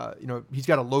there. He's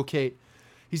got to locate.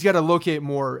 He's got to locate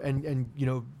more and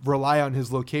rely on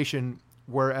his location,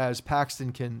 whereas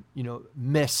Paxton can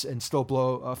miss and still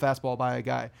blow a fastball by a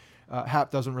guy.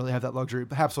 Hap doesn't really have that luxury.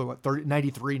 Hap's like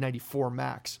 93, 94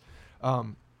 max.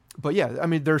 But yeah, I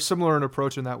mean, they're similar in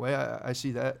approach in that way. I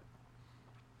see that.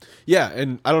 Yeah,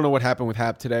 and I don't know what happened with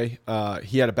Hap today.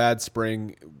 He had a bad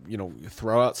spring.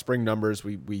 Throw out spring numbers.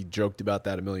 We joked about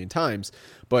that a million times,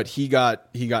 but he got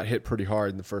hit pretty hard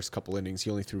in the first couple innings.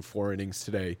 He only threw 4 innings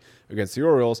today against the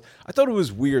Orioles. I thought it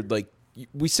was weird. Like,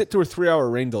 we sit through a 3-hour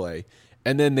rain delay,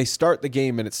 and then they start the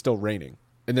game and it's still raining,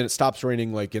 and then it stops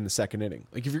raining like in the second inning.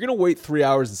 Like, if you're gonna wait 3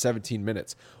 hours and 17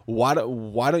 minutes, why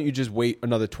don't you just wait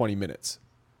another 20 minutes?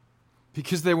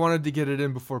 Because they wanted to get it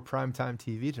in before primetime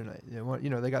TV tonight.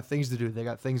 They got things to do. They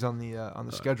got things on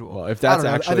the schedule. Well, if that's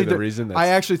actually the reason, I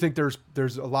actually think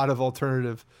there's a lot of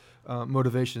alternative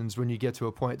motivations when you get to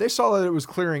a point. They saw that it was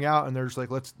clearing out, and they're just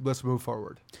like, let's move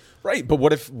forward. Right, but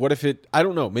what if it? I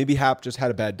don't know. Maybe Hap just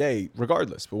had a bad day,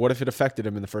 regardless. But what if it affected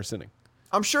him in the first inning?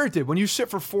 I'm sure it did. When you sit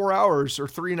for 4 hours or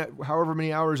however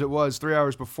many hours it was, 3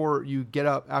 hours before you get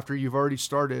up after you've already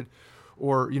started.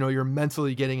 Or, you're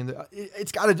mentally getting in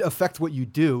it's got to affect what you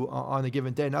do on a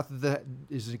given day. Not that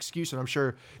is an excuse, and I'm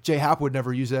sure J Hap would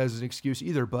never use that as an excuse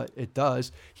either, but it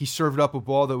does. He served up a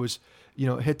ball that was,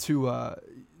 hit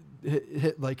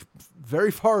like very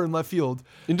far in left field.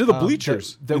 Into the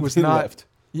bleachers. That was not, left.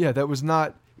 Yeah, that was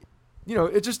not,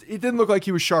 it didn't look like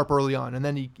he was sharp early on. And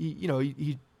then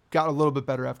he got a little bit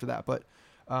better after that. But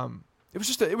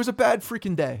it was a bad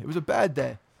freaking day. It was a bad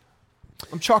day.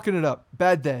 I'm chalking it up.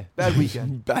 Bad day. Bad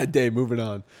weekend. Bad day. Moving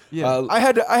on. Yeah, I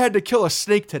had to kill a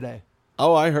snake today.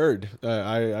 Oh, I heard.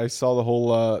 I saw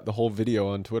the whole video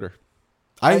on Twitter.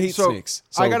 I hate snakes.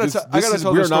 So I gotta tell this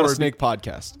story. We're not a snake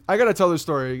podcast. I gotta tell this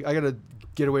story. I gotta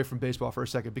get away from baseball for a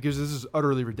second because this is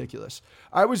utterly ridiculous.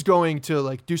 I was going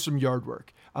to do some yard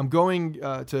work. I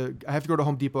have to go to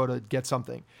Home Depot to get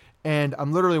something, and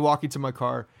I'm literally walking to my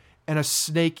car, and a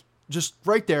snake just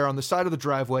right there on the side of the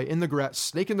driveway in the grass,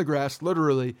 snake in the grass,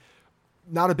 literally,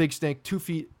 not a big snake, 2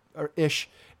 feet or ish.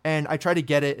 And I try to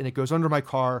get it and it goes under my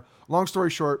car. Long story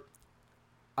short,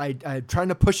 I'm trying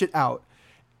to push it out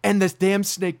and this damn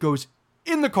snake goes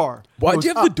in the car. Why did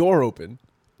you have the door open?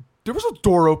 There was a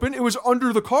door open. It was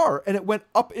under the car and it went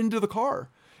up into the car,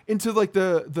 into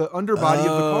the underbody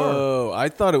of the car. Oh, I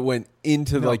thought it went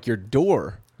into your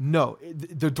door. No,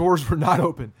 the doors were not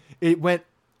open. It went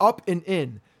up and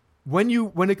in. When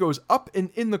it goes up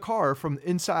and in the car from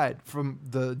inside, from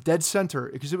the dead center,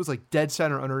 because it was dead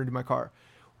center underneath my car,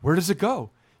 where does it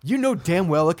go? Damn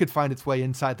well it could find its way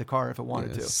inside the car if it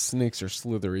wanted to. Snakes are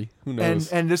slithery. Who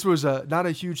knows? And this was not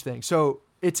a huge thing. So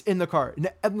it's in the car.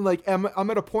 And I'm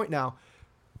at a point now.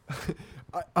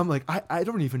 I'm like, I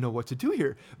don't even know what to do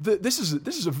here. This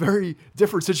is a very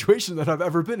different situation than I've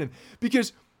ever been in.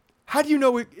 Because how do you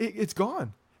know it's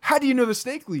gone? How do you know the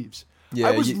snake leaves? Yeah,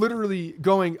 I was literally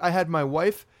going, I had my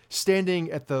wife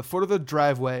standing at the foot of the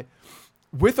driveway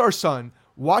with our son,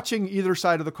 watching either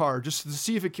side of the car just to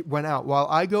see if it went out while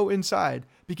I go inside,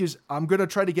 because I'm going to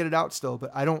try to get it out still,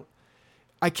 but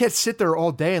I can't sit there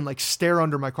all day and like stare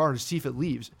under my car to see if it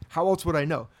leaves. How else would I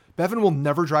know? Bevan will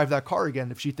never drive that car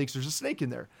again if she thinks there's a snake in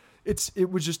there.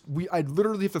 I'd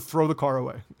literally have to throw the car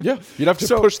away. Yeah, you'd have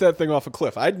to push that thing off a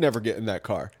cliff. I'd never get in that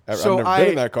car. I've never been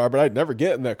in that car, but I'd never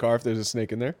get in that car if there's a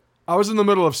snake in there. I was in the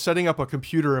middle of setting up a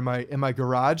computer in my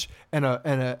garage and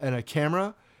a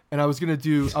camera, and I was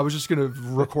just gonna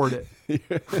record it.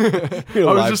 You're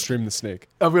gonna live stream the snake.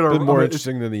 I'm gonna more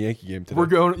interesting than the Yankee game today.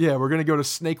 We're gonna go to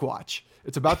Snake Watch.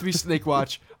 It's about to be Snake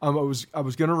Watch. I was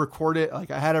gonna record it.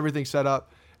 Like I had everything set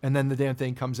up, and then the damn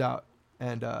thing comes out,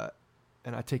 and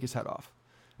I take his head off.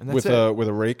 And that's with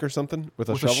a rake or something? With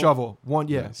a shovel?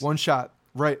 Nice. One shot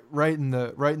right in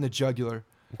the jugular.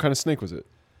 What kind of snake was it?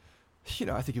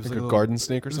 I think it was like a garden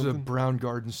snake or something? It was a brown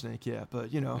garden snake, yeah. But,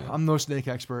 I'm no snake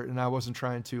expert, and I wasn't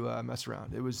trying to mess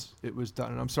around. It was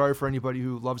done. And I'm sorry for anybody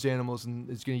who loves animals and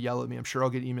is going to yell at me. I'm sure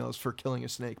I'll get emails for killing a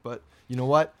snake. But you know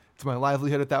what? It's my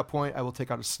livelihood at that point. I will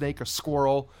take out a snake, a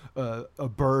squirrel, a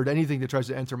bird, anything that tries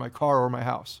to enter my car or my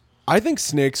house. I think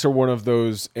snakes are one of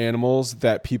those animals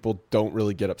that people don't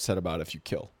really get upset about if you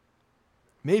kill.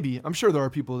 Maybe. I'm sure there are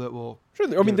people that will.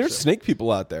 Sure. I mean, there's snake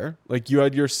people out there. Like you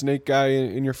had your snake guy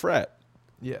in your frat.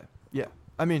 Yeah.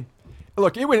 I mean,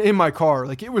 look, it went in my car.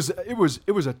 Like it was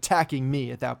attacking me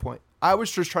at that point. I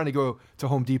was just trying to go to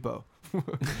Home Depot,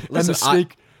 and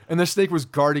the snake was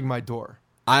guarding my door.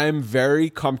 I'm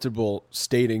very comfortable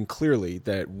stating clearly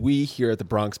that we here at the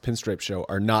Bronx Pinstripe Show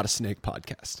are not a snake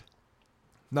podcast.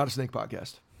 Not a snake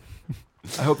podcast.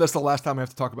 I hope that's the last time I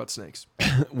have to talk about snakes.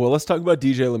 Well, let's talk about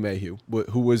DJ LeMahieu,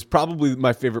 who was probably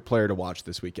my favorite player to watch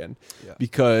this weekend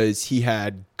because he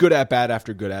had good at-bat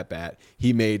after good at-bat.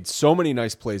 He made so many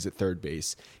nice plays at third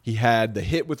base. He had the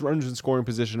hit with runners in scoring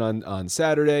position on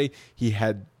Saturday. He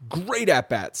had great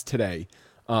at-bats today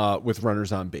with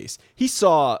runners on base. He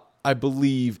saw, I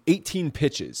believe, 18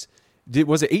 pitches.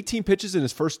 Was it 18 pitches in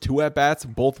his first two at-bats,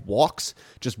 both walks,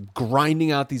 just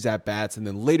grinding out these at-bats, and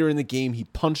then later in the game, he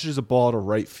punches a ball to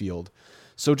right field.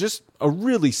 So just a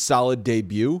really solid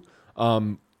debut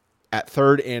at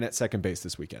third and at second base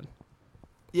this weekend.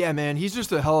 Yeah, man, he's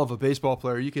just a hell of a baseball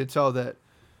player. You can tell that,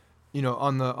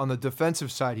 on the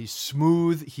defensive side, he's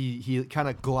smooth. He kind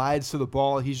of glides to the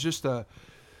ball. He's just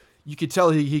you could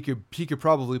tell he could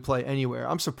probably play anywhere.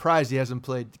 I'm surprised he hasn't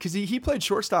played, because he played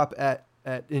shortstop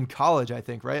in college, I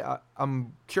think, right?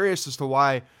 I'm curious as to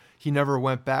why he never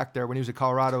went back there when he was at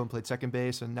Colorado and played second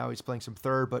base, and now he's playing some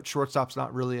third, but shortstop's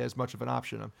not really as much of an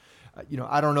option.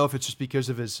 I don't know if it's just because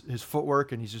of his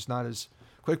footwork and he's just not as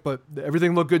quick, but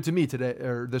everything looked good to me today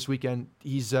or this weekend.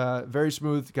 He's very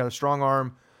smooth, got a strong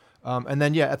arm. And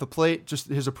then, at the plate, just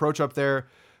his approach up there,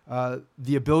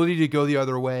 the ability to go the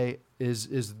other way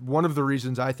is one of the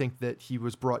reasons I think that he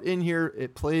was brought in here.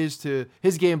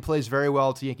 His game plays very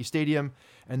well to Yankee Stadium,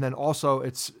 and then also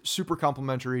it's super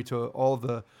complimentary to all of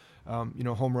the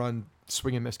home run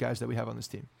swing and miss guys that we have on this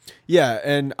team. Yeah,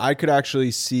 and I could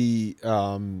actually see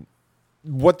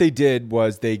what they did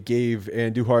was they gave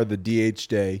Andujar the DH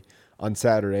day on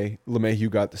Saturday. LeMahieu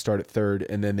got the start at third,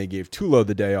 and then they gave Tulo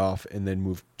the day off and then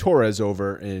moved Torres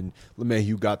over, and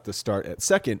LeMahieu got the start at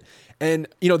second. And,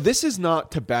 this is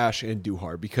not to bash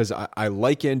Andujar, because I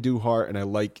like Andujar and I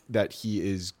like that he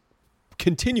is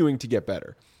continuing to get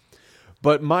better.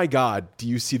 But my God, do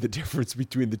you see the difference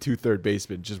between the two third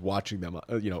basemen just watching them,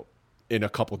 in a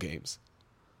couple games?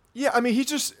 Yeah, I mean, he's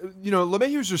just,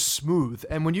 LeMahieu's just smooth.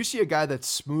 And when you see a guy that's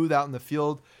smooth out in the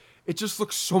field, it just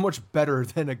looks so much better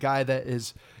than a guy that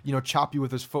is, choppy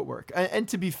with his footwork. And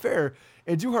to be fair,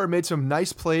 Andujar made some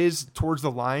nice plays towards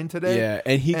the line today. Yeah,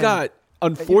 and he got,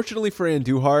 unfortunately for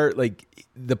Andujar, like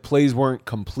the plays weren't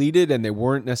completed and they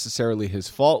weren't necessarily his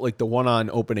fault. Like the one on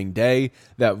opening day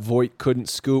that Voit couldn't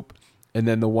scoop. And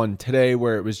then the one today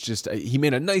where it was just, he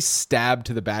made a nice stab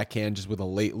to the backhand just with a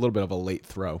little bit of a late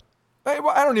throw. I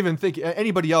don't even think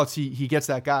anybody else, he gets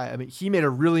that guy. I mean, he made a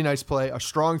really nice play, a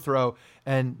strong throw,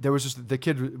 and there was the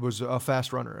kid was a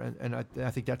fast runner, and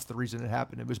I think that's the reason it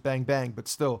happened. It was bang, bang, but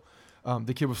still,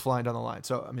 the kid was flying down the line.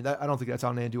 So, I mean, I don't think that's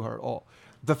on Andujar at all.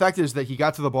 The fact is that he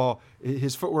got to the ball,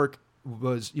 his footwork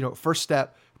was, first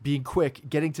step, being quick,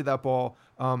 getting to that ball,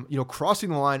 crossing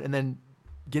the line, and then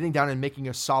getting down and making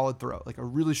a solid throw, like a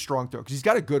really strong throw, because he's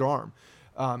got a good arm.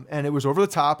 And it was over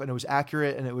the top, and it was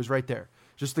accurate, and it was right there.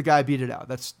 Just the guy beat it out.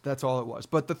 That's all it was.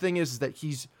 But the thing is that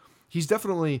he's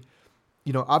definitely,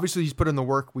 obviously he's put in the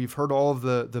work. We've heard all of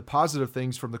the positive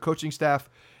things from the coaching staff,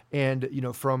 and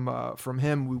from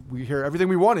him we hear everything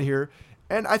we want to hear.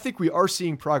 And I think we are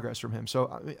seeing progress from him.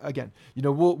 So again,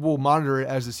 we'll monitor it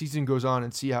as the season goes on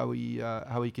and see how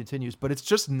he continues. But it's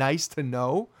just nice to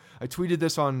know. I tweeted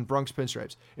this on Bronx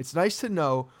Pinstripes. It's nice to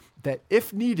know that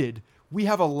if needed, we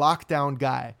have a lockdown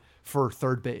guy for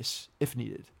third base if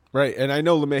needed. Right, and I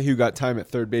know LeMahieu got time at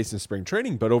third base in spring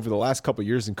training, but over the last couple of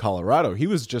years in Colorado, he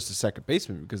was just a second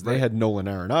baseman because they had Nolan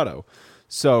Arenado.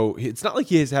 So it's not like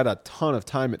he has had a ton of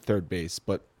time at third base,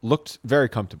 but looked very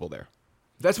comfortable there.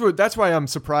 That's why I'm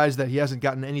surprised that he hasn't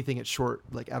gotten anything at short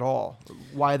at all.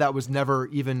 Why that was never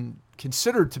even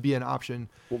considered to be an option.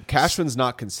 Well, Cashman's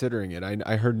not considering it.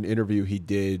 I heard an interview he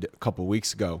did a couple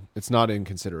weeks ago. It's not in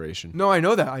consideration. No, I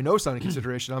know that. I know it's not in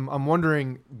consideration. I'm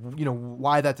wondering,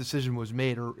 why that decision was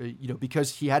made, or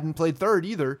because he hadn't played third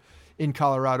either in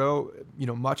Colorado,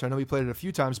 much. I know he played it a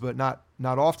few times, but not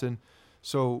often.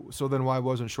 So then why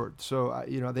wasn't short? So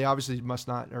they obviously must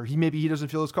not, or maybe he doesn't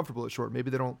feel as comfortable at short. Maybe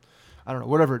they don't. I don't know,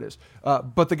 whatever it is.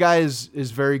 But the guy is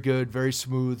very good, very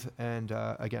smooth, and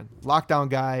again, lockdown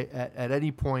guy at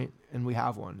any point, and we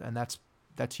have one, and that's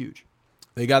huge.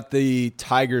 They got the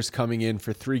Tigers coming in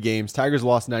for 3 games. Tigers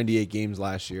lost 98 games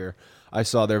last year. I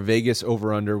saw their Vegas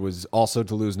over-under was also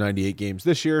to lose 98 games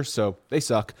this year, so they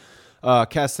suck.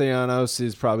 Castellanos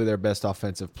is probably their best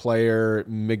offensive player.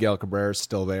 Miguel Cabrera is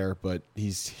still there, but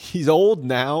he's old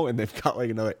now, and they've got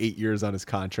another 8 years on his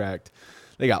contract.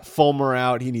 They got Fulmer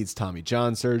out. He needs Tommy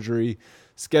John surgery.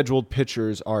 Scheduled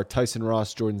pitchers are Tyson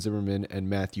Ross, Jordan Zimmerman,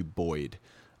 and Matthew Boyd.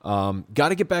 Got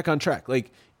to get back on track.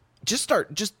 Just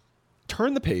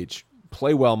turn the page.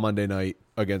 Play well Monday night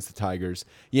against the Tigers.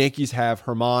 Yankees have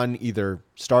Herman either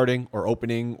starting or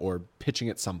opening or pitching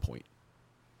at some point.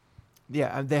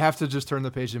 Yeah, they have to just turn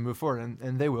the page and move forward,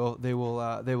 and they will. They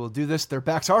will do this. Their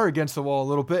backs are against the wall a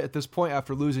little bit at this point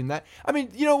after losing that. I mean,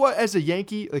 you know what? As a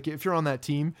Yankee, if you're on that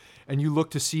team and you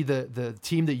look to see the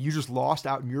team that you just lost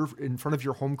out in front of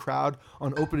your home crowd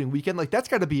on opening weekend, that's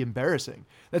got to be embarrassing.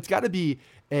 That's got to be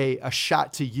a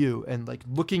shot to you and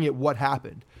looking at what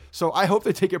happened. So I hope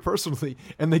they take it personally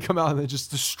and they come out and they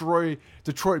just destroy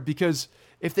Detroit, because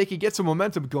if they could get some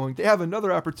momentum going, they have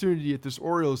another opportunity at this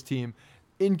Orioles team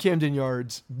in Camden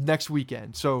Yards next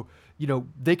weekend. So,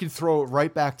 they can throw it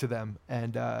right back to them,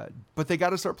 and but they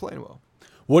got to start playing well.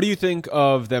 What do you think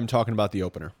of them talking about the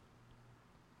opener?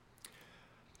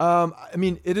 I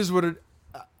mean, it is what it.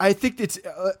 I think it's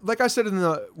like I said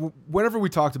whenever we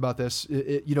talked about this.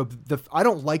 I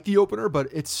don't like the opener, but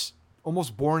it's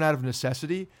almost born out of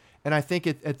necessity. And I think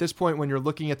at this point, when you're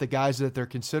looking at the guys that they're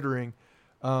considering,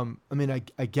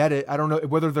 I get it. I don't know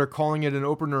whether they're calling it an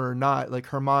opener or not.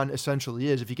 Herman essentially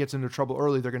is. If he gets into trouble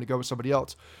early, they're going to go with somebody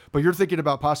else. But you're thinking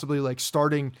about possibly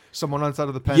starting someone on the side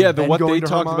of the pen. Yeah, what they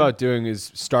talked about doing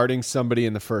is starting somebody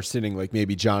in the first inning,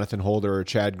 maybe Jonathan Holder or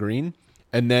Chad Green,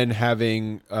 and then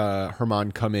having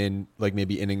Herman come in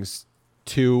maybe innings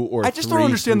 2 or 3. I just don't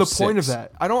understand the 6. point of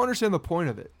that. I don't understand the point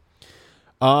of it.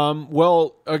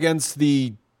 Well, against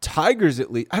the Tigers,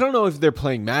 at least, I don't know if they're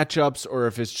playing matchups or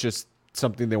if it's just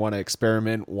something they want to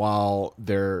experiment while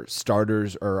their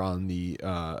starters are on the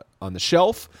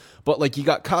shelf. But you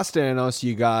got Castellanos,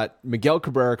 you got Miguel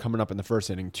Cabrera coming up in the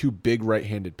first inning, 2 big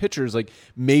right-handed pitchers.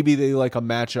 Maybe they like a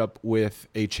matchup with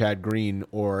a Chad Green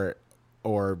or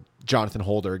Jonathan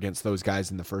Holder against those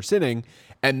guys in the first inning,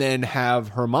 and then have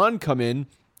Herman come in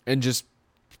and just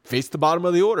face the bottom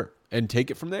of the order and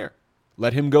take it from there.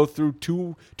 Let him go through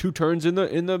two turns in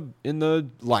the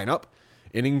lineup,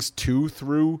 innings 2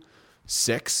 through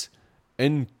 6,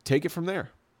 and take it from there.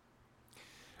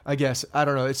 I guess. I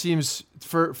don't know. It seems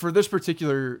for this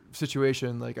particular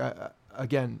situation,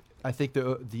 I think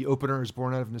the opener is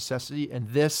born out of necessity, and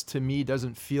this to me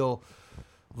doesn't feel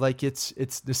like it's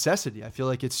necessity. I feel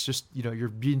like it's just, you're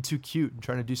being too cute and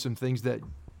trying to do some things that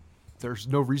there's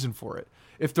no reason for it.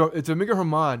 If Domingo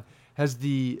Germán has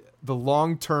the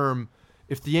long-term,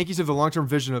 if the Yankees have the long-term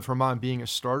vision of Germán being a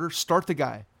starter, start the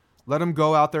guy. Let him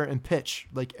go out there and pitch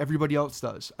like everybody else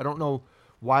does. I don't know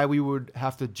why we would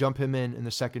have to jump him in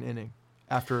the second inning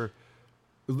after,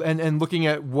 and looking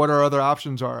at what our other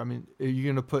options are. I mean, are you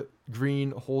going to put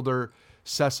Green, Holder,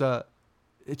 Sessa?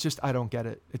 It's just, I don't get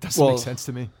it. It doesn't make sense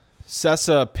to me.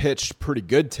 Sessa pitched pretty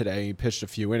good today. He pitched a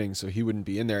few innings, so he wouldn't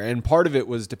be in there. And part of it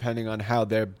was depending on how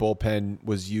their bullpen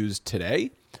was used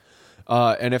today.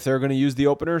 And if they're going to use the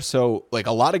opener. So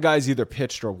a lot of guys either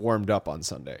pitched or warmed up on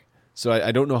Sunday. So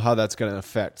I don't know how that's going to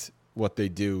affect what they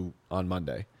do on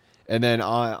Monday. And then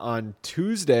on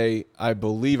Tuesday, I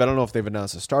believe, I don't know if they've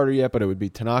announced a starter yet, but it would be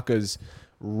Tanaka's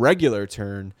regular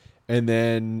turn. And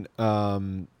then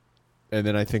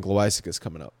I think Loaisiga's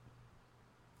coming up.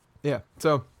 Yeah.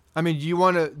 So, I mean, do you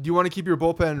want to keep your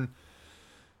bullpen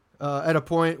at a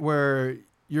point where,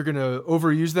 you're going to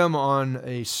overuse them on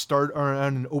a start or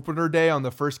on an opener day on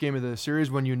the first game of the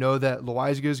series when you know that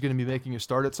Loaisiga is going to be making a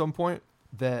start at some point.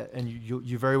 And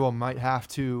you very well might have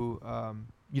to,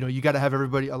 you got to have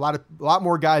everybody, a lot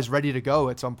more guys ready to go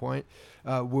at some point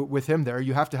with him there.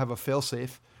 You have to have a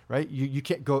fail-safe, right? You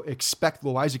can't go expect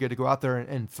Loaisiga to go out there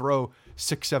and throw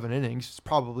 6-7 innings. It's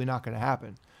probably not going to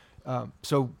happen.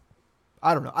 So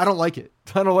I don't know. I don't like it.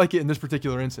 I don't like it in this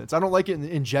particular instance. I don't like it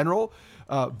in general,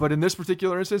 but in this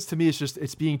particular instance, to me,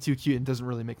 it's being too cute and doesn't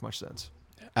really make much sense.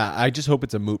 I just hope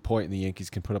it's a moot point and the Yankees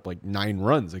can put up like 9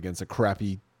 runs against a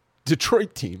crappy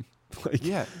Detroit team.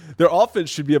 Their offense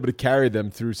should be able to carry them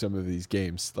through some of these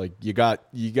games. Like you got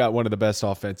one of the best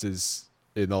offenses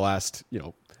in the last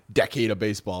decade of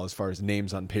baseball as far as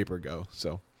names on paper go.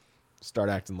 So start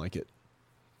acting like it.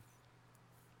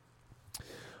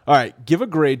 All right, give a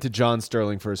grade to John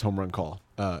Sterling for his home run call.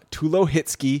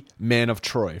 Tulowitzki, man of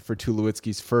Troy, for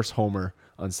Tulowitzki's first homer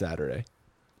on Saturday.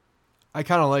 I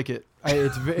kind of like it.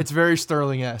 It's very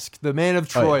Sterling-esque. The man of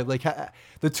Troy, like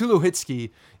the Tulowitzki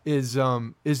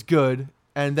is good,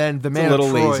 and then the man of Troy.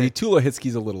 It's a little lazy.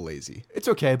 Tulowitzki's a little lazy. It's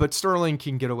okay, but Sterling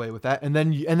can get away with that. And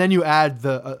then you add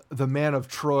the man of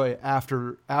Troy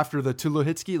after the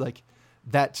Tulowitzki, like.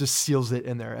 That just seals it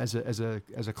in there as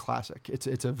a classic.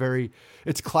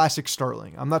 It's classic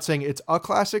Sterling. I'm not saying it's a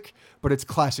classic, but it's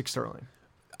classic Sterling.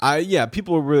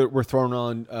 People were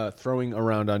throwing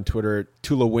around on Twitter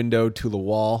Tula window, Tula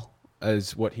wall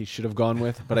as what he should have gone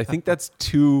with, but I think that's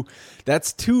too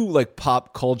like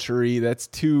pop culture-y. That's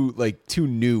too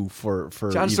new for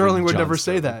John Sterling would never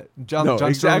say that.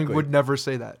 John Sterling would never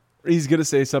say that. He's gonna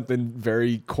say something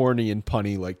very corny and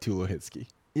punny like Tulowitzki.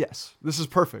 Yes, this is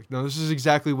perfect. No, this is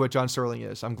exactly what John Sterling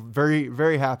is. I'm very,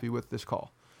 very happy with this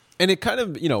call. And it kind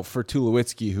of, for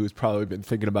Tulowitzki, who's probably been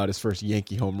thinking about his first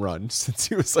Yankee home run since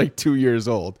he was like 2 years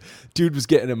old. Dude was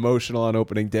getting emotional on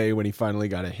opening day when he finally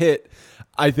got a hit.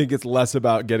 I think it's less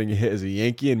about getting a hit as a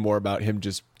Yankee and more about him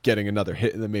just getting another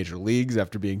hit in the major leagues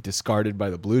after being discarded by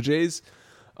the Blue Jays.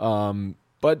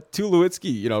 But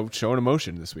Tulowitzki, showing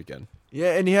emotion this weekend.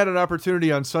 Yeah, and he had an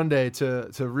opportunity on Sunday to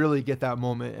really get that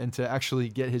moment and to actually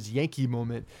get his Yankee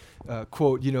moment,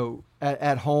 quote,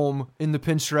 at home in the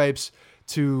pinstripes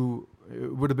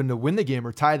it would have been to win the game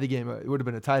or tie the game. It would have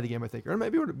been to tie the game, I think, or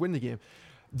maybe it would have win the game.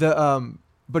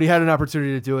 But he had an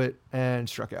opportunity to do it and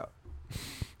struck out.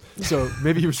 So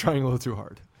maybe he was trying a little too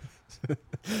hard.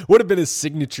 Would have been his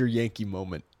signature Yankee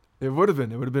moment. It would have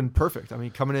been. It would have been perfect. I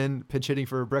mean, coming in, pinch hitting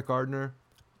for Brett Gardner,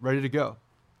 ready to go.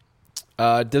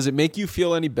 Does it make you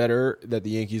feel any better that the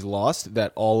Yankees lost,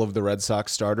 that all of the Red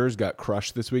Sox starters got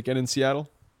crushed this weekend in Seattle?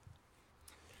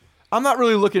 I'm not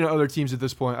really looking at other teams at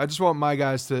this point. I just want my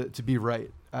guys to be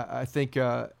right. I think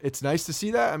it's nice to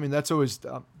see that. I mean, that's always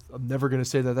I'm never going to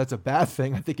say that that's a bad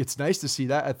thing. I think it's nice to see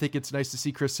that. I think it's nice to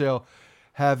see Chris Sale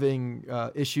having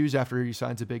issues after he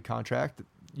signs a big contract.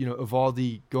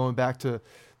 Evaldi going back to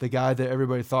the guy that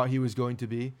everybody thought he was going to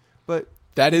be. But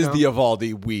that is the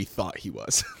Evaldi we thought he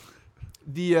was.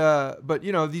 But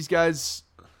these guys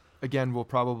again will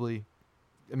probably.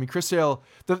 I mean, Chris Sale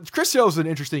is an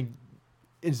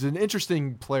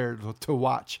interesting player to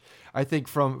watch. I think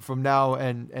from now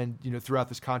and throughout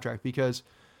this contract because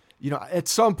at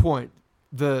some point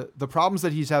the problems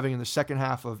that he's having in the second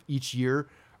half of each year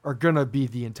are gonna be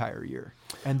the entire year,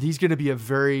 and he's gonna be a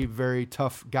very, very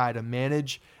tough guy to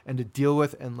manage and to deal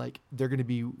with, and they're gonna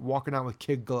be walking out with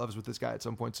kid gloves with this guy at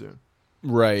some point soon.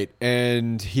 Right,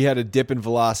 and he had a dip in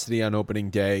velocity on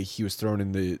opening day. He was thrown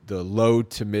in the low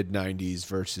to mid 90s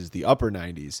versus the upper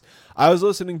 90s. I was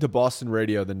listening to Boston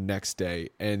radio the next day,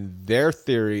 and their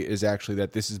theory is actually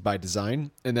that this is by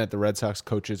design and that the Red Sox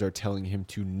coaches are telling him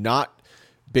to not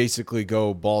basically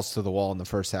go balls to the wall in the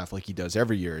first half like he does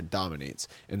every year and dominates,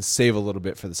 and save a little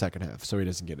bit for the second half so he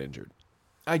doesn't get injured.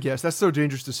 I guess that's so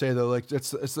dangerous to say though.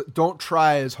 It's don't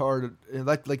try as hard.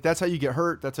 Like that's how you get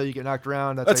hurt. That's how you get knocked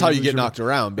around. That's how you get knocked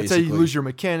around. Basically, that's how you lose your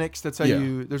mechanics. That's how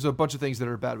you. There's a bunch of things that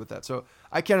are bad with that. So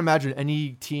I can't imagine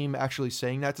any team actually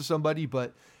saying that to somebody.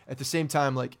 But at the same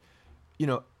time,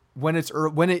 when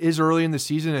it is early in the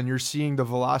season and you're seeing the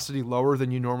velocity lower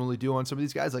than you normally do on some of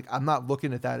these guys, I'm not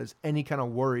looking at that as any kind of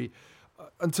worry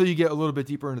until you get a little bit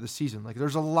deeper into the season.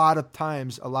 There's a lot of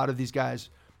times a lot of these guys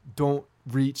don't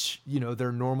reach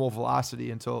their normal velocity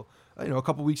until a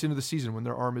couple weeks into the season when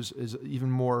their arm is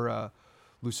even more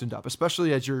loosened up,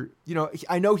 especially as you're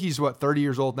I know he's 30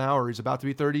 years old now, or he's about to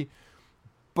be 30,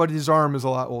 but his arm is a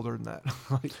lot older than that.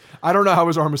 I don't know how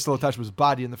his arm is still attached to his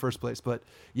body in the first place, but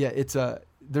yeah, it's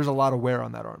there's a lot of wear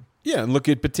on that arm. Yeah, and look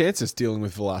at Betances dealing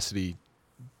with velocity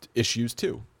issues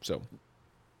too. So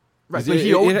Right,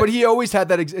 but he always had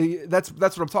that. That's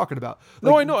what I'm talking about.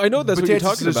 Like, no, I know that's what you're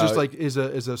talking about. Just like is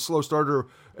a slow starter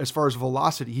as far as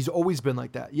velocity. He's always been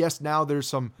like that. Yes, now there's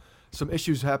some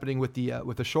issues happening with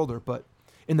the shoulder, but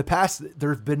in the past there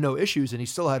have been no issues, and he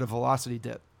still had a velocity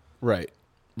dip. Right.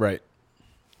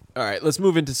 All right, let's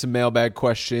move into some mailbag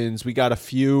questions. We got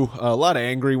a lot of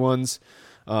angry ones,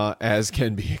 as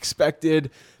can be expected.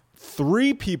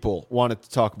 3 people wanted to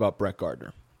talk about Brett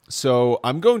Gardner. So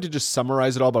I'm going to just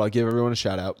summarize it all, but I'll give everyone a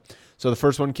shout out. So the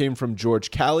first one came from George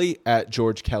Cali at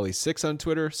George Cali6 on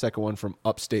Twitter. Second one from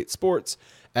Upstate Sports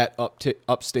at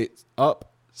Upstate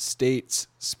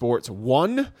Sports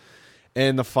 1.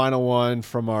 And the final one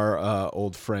from our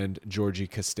old friend, Georgie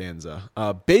Costanza,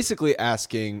 basically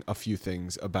asking a few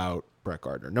things about Brett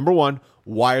Gardner. Number 1,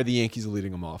 why are the Yankees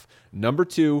leading him off? Number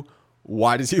 2,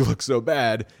 why does he look so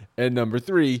bad? And number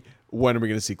 3, when are we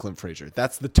going to see Clint Frazier?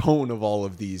 That's the tone of all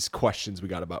of these questions we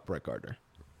got about Brett Gardner.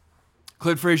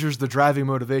 Clint Frazier's the driving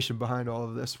motivation behind all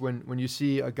of this. When you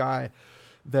see a guy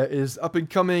that is up and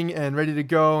coming and ready to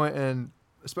go, and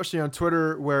especially on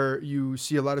Twitter, where you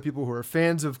see a lot of people who are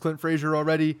fans of Clint Frazier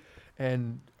already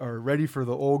and are ready for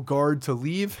the old guard to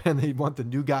leave and they want the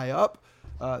new guy up,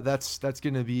 that's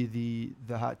going to be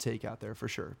the hot take out there for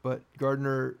sure. But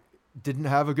Gardner didn't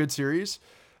have a good series,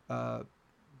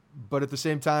 but at the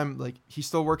same time, like, he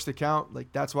still works the count.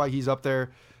 Like, that's why he's up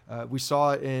there. We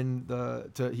saw it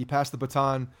he passed the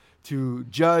baton to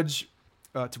Judge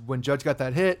when Judge got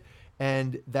that hit.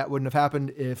 And that wouldn't have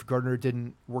happened if Gardner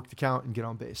didn't work the count and get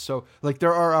on base. So, like,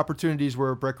 there are opportunities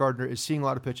where Brett Gardner is seeing a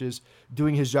lot of pitches,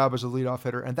 doing his job as a leadoff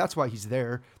hitter, and that's why he's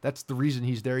there. That's the reason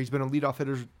he's there. He's been a leadoff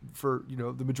hitter for,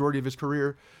 the majority of his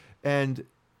career. And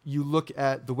you look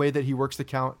at the way that he works the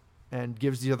count and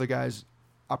gives the other guys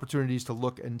opportunities to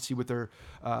look and see what their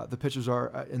the pitches are,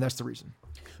 and that's the reason.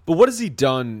 But what has he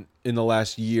done in the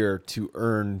last year to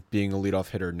earn being a leadoff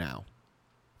hitter now?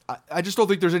 I just don't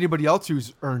think there's anybody else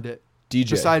who's earned it.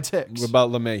 DJ. Besides Hicks. What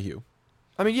about LeMahieu?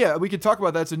 I mean, yeah, we could talk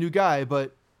about that's a new guy,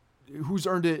 but who's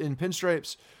earned it in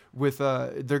pinstripes with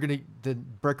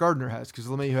Brett Gardner has, because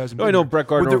LeMahieu hasn't been. I know there. Brett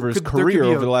Gardner over his career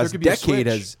over the last decade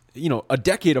has, a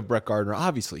decade of Brett Gardner,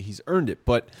 obviously he's earned it,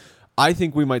 but I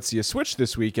think we might see a switch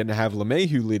this weekend to have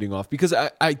LeMahieu leading off, because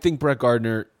I think Brett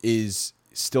Gardner is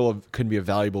still can be a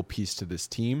valuable piece to this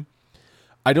team.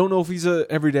 I don't know if he's an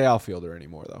everyday outfielder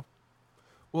anymore, though.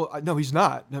 Well, no, he's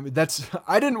not. I mean,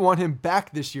 I didn't want him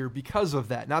back this year because of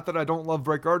that. Not that I don't love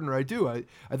Brett Gardner. I do. I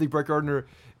think Brett Gardner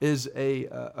is a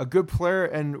good player,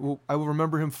 and I will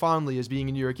remember him fondly as being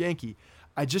a New York Yankee.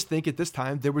 I just think at this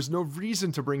time there was no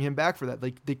reason to bring him back for that.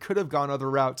 Like, they could have gone other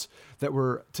routes that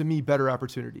were, to me, better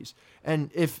opportunities.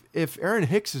 And if Aaron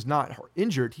Hicks is not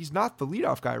injured, he's not the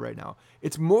leadoff guy right now.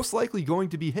 It's most likely going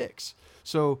to be Hicks.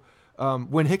 So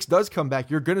when Hicks does come back,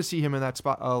 you're going to see him in that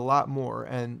spot a lot more,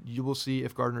 and you will see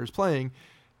if Gardner is playing.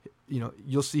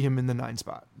 You'll see him in the 9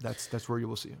 spot. That's where you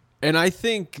will see him. And I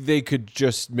think they could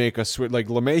just make a switch. Like,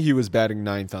 LeMahieu was batting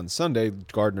 9th on Sunday,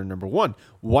 Gardner number 1.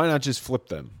 Why not just flip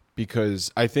them?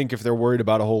 Because I think if they're worried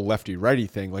about a whole lefty-righty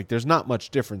thing, like, there's not much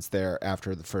difference there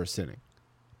after the first inning.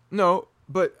 No,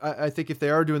 but I think if they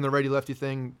are doing the righty-lefty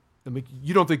thing, I mean,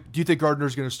 do you think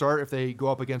Gardner's going to start if they go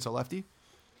up against a lefty?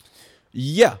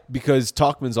 Yeah, because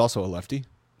Tauchman's also a lefty.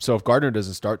 So if Gardner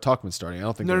doesn't start, Tauchman's starting. I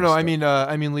don't think. No. I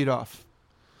mean lead off.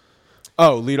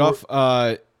 Oh, lead off?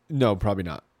 No, probably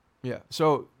not. Yeah.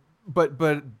 So,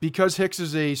 but because Hicks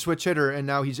is a switch hitter and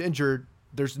now he's injured,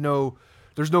 there's no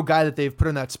guy that they've put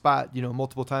in that spot,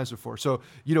 multiple times before. So,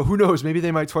 who knows? Maybe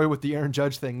they might toy with the Aaron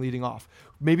Judge thing leading off.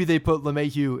 Maybe they put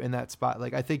LeMahieu in that spot.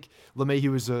 Like, I think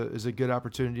LeMahieu is a good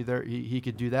opportunity there. He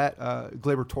could do that.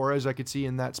 Gleyber Torres I could see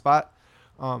in that spot.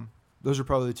 Those are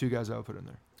probably the 2 guys I would put in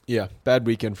there. Yeah, bad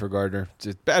weekend for Gardner. It's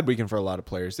a bad weekend for a lot of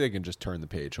players. They can just turn the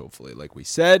page, hopefully, like we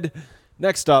said.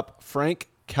 Next up, Frank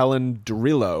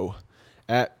Calandrillo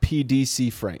at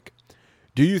PDC Frank.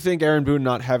 Do you think Aaron Boone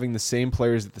not having the same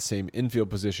players at the same infield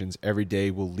positions every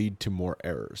day will lead to more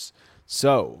errors?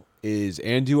 So, is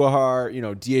Andujar,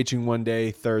 DHing one day,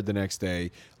 third the next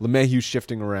day, LeMahieu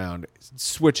shifting around,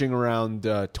 switching around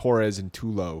Torres and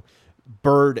Tulo,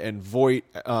 Bird and Voit,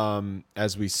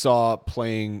 as we saw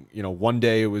playing, one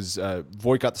day it was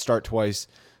Voit got the start twice,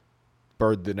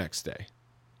 Bird the next day.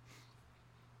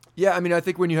 Yeah, I mean, I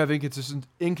think when you have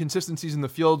inconsistencies in the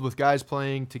field with guys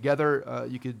playing together,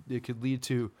 it could lead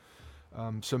to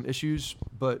some issues.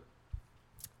 But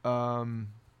I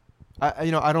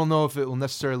don't know if it will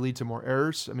necessarily lead to more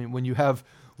errors. I mean, when you have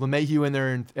LeMahieu in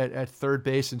there at third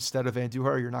base instead of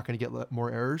Andujar, you're not going to get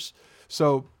more errors.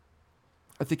 So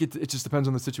I think it just depends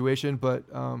on the situation, but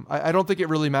I don't think it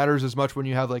really matters as much when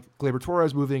you have like Gleyber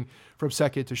Torres moving from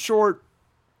second to short,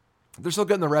 they're still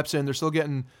getting the reps in. They're still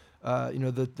getting,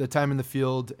 the time in the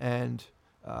field, and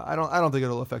I don't think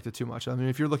it'll affect it too much. I mean,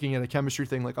 if you're looking at a chemistry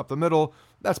thing like up the middle,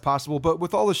 that's possible. But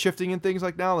with all the shifting and things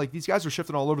like now, like these guys are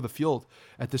shifting all over the field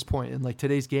at this point. And like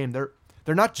today's game, they're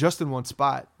not just in one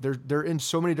spot. They're in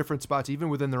so many different spots, even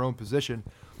within their own position,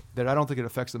 that I don't think it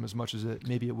affects them as much as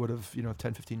maybe it would have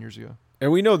 10, 15 years ago.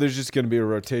 And we know there's just going to be a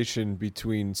rotation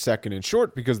between second and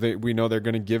short because we know they're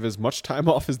going to give as much time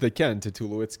off as they can to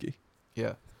Tulowitzki.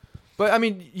 Yeah. But, I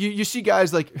mean, you see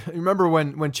guys like, remember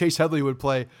when Chase Headley would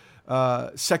play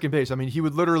second base? I mean, he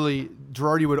would literally,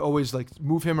 Girardi would always like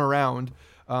move him around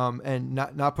and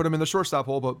not put him in the shortstop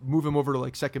hole, but move him over to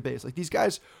like second base. Like these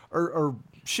guys are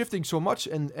shifting so much,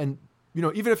 and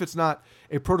even if it's not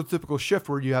a prototypical shift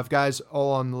where you have guys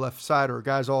all on the left side or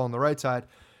guys all on the right side,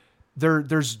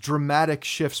 there's dramatic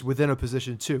shifts within a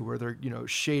position too, where they're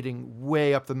shading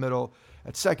way up the middle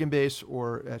at second base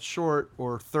or at short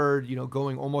or third,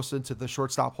 going almost into the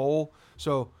shortstop hole.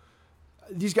 So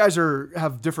these guys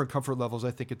have different comfort levels, I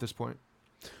think, at this point.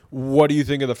 What do you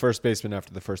think of the first baseman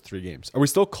after the first 3 games? Are we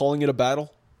still calling it a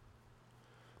battle?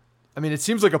 I mean, it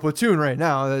seems like a platoon right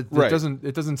now. It Right.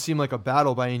 doesn't seem like a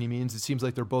battle by any means. It seems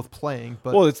like they're both playing.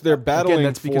 But They're battling. Again,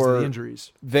 that's because of the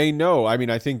injuries. They know. I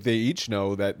mean, I think they each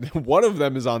know that one of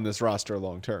them is on this roster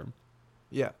long term.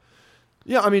 Yeah.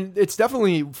 Yeah, I mean, it's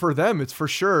definitely for them. It's for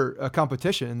sure a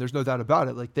competition. There's no doubt about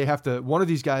it. Like they have to. One of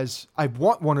these guys. I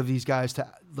want one of these guys to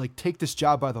like take this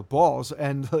job by the balls.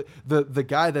 And the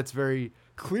guy that's very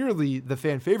clearly the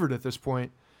fan favorite at this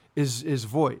point is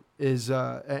Voit.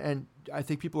 And I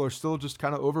think people are still just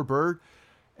kind of over Bird.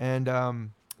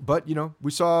 And but we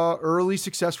saw early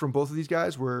success from both of these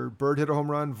guys where Bird hit a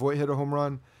home run, Voit hit a home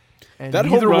run. And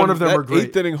neither one of them were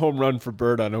great. 8th inning home run for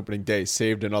Bird on opening day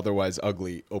saved an otherwise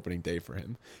ugly opening day for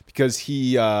him because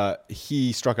he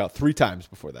struck out 3 times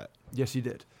before that. Yes, he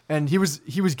did, and he was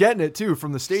getting it too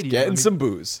from the stadium. Getting some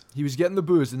booze. He was getting the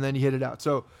booze, and then he hit it out.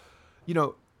 So,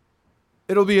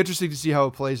 it'll be interesting to see how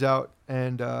it plays out.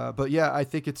 And but yeah, I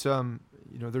think it's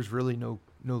there's really no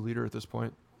leader at this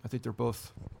point. I think they're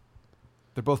both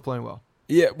playing well.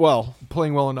 Yeah, well,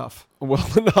 playing well enough. Well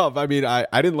enough. I mean, I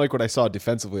didn't like what I saw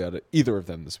defensively out of either of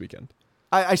them this weekend.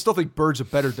 I still think Bird's a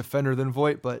better defender than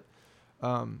Voit, but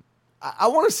I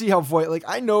want to see how Voit. Like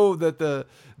I know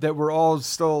that we're all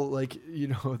still like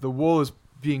the wool is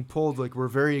being pulled. Like we're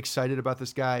very excited about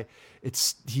this guy.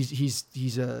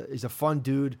 He's a fun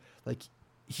dude. Like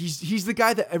he's the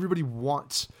guy that everybody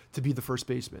wants to be the first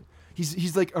baseman.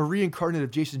 He's like a reincarnate of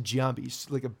Jason Giambi. He's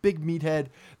like a big meathead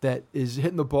that is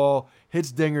hitting the ball,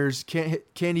 hits dingers,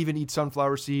 can't even eat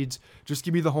sunflower seeds. Just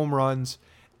give me the home runs,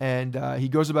 and he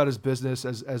goes about his business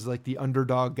as like the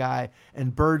underdog guy.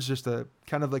 And Bird's just a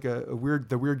kind of like the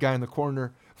weird guy in the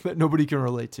corner that nobody can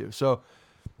relate to. So,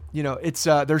 it's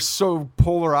they're so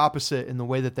polar opposite in the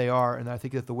way that they are, and I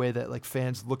think that the way that like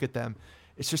fans look at them,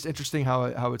 it's just interesting how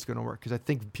it's going to work because I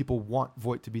think people want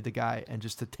Voit to be the guy and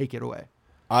just to take it away.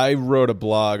 I wrote a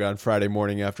blog on Friday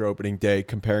morning after opening day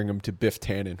comparing him to Biff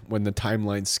Tannen when the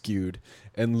timeline skewed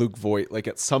and Luke Voit. Like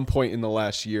at some point in the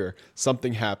last year,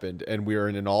 something happened and we were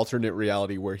in an alternate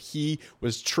reality where he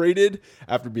was traded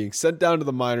after being sent down to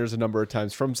the minors a number of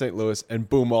times from St. Louis, and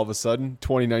boom, all of a sudden,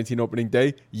 2019 opening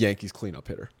day, Yankees cleanup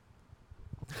hitter.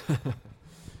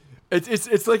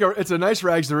 It's like it's a nice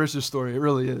rags to riches story. It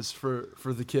really is for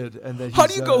the kid. And that how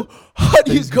do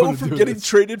you go from getting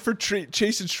traded for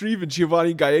Chase and Shreve and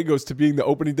Giovanni Gallegos to being the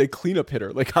opening day cleanup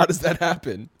hitter? Like how does that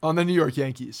happen on the New York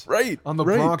Yankees? Right, on the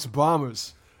Bronx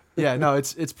Bombers. Yeah, no,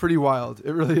 it's pretty wild.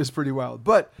 It really is pretty wild.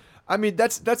 But I mean,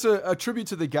 that's a tribute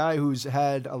to the guy who's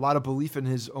had a lot of belief in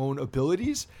his own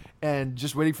abilities and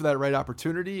just waiting for that right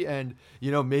opportunity. And,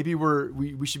 maybe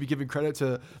we should be giving credit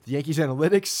to the Yankees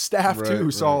analytics staff too, who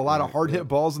saw a lot of hard hit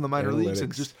balls in the minor leagues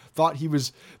and just thought he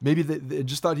was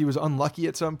thought he was unlucky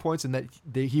at some points and that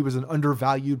he was an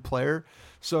undervalued player.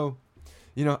 So,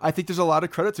 I think there's a lot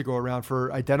of credit to go around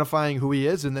for identifying who he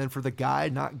is and then for the guy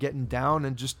not getting down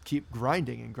and just keep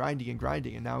grinding.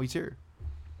 And now he's here.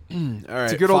 All right,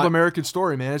 it's a good old American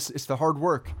story, man. It's the hard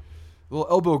work, a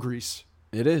little elbow grease.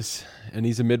 It is, and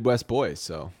he's a Midwest boy,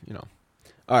 so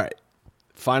All right,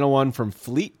 final one from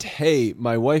Fleet. Hey,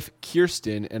 my wife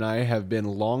Kirsten and I have been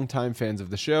longtime fans of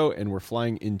the show, and we're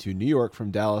flying into New York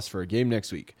from Dallas for a game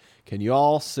next week. Can you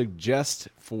all suggest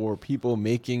for people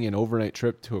making an overnight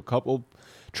trip to a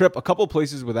couple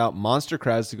places without monster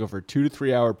crowds to go for 2 to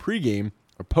 3 hour pregame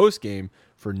or postgame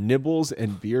for nibbles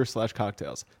and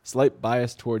beer/cocktails? Slight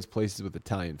bias towards places with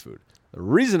Italian food. The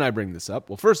reason I bring this up,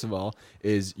 well, first of all,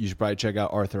 is you should probably check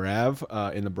out Arthur Ave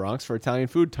in the Bronx for Italian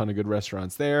food. Ton of good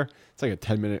restaurants there. It's like a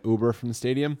 10-minute Uber from the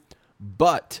stadium.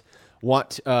 But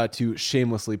want to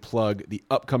shamelessly plug the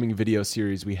upcoming video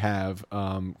series we have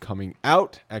coming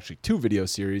out. Actually, 2 video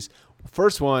series.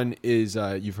 First one is,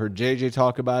 you've heard JJ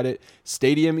talk about it,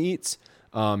 Stadium Eats.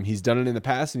 He's done it in the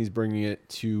past, and he's bringing it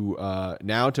to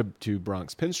now to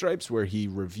Bronx Pinstripes, where he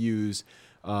reviews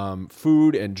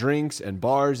food and drinks and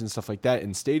bars and stuff like that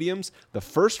in stadiums. The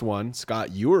first one,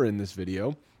 Scott, you were in this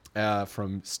video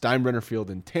from Steinbrenner Field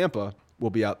in Tampa, will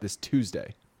be out this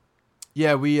Tuesday.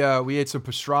 Yeah, we ate some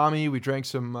pastrami, we drank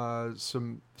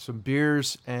some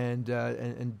beers,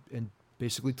 and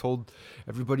basically told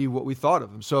everybody what we thought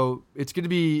of them. So it's going to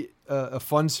be a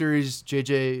fun series.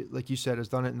 JJ, like you said, has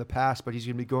done it in the past, but he's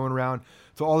going to be going around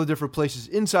to all the different places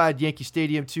inside Yankee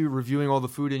Stadium too, reviewing all the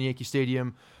food in Yankee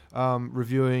Stadium,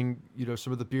 reviewing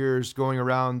some of the beers, going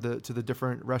around to the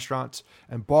different restaurants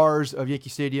and bars of Yankee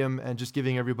Stadium, and just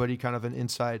giving everybody kind of an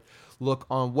inside look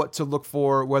on what to look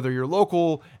for, whether you're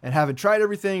local and haven't tried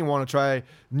everything and want to try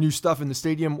new stuff in the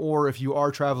stadium, or if you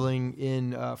are traveling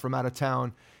in from out of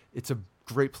town. It's a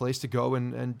great place to go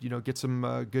and get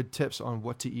some good tips on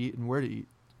what to eat and where to eat.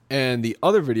 And the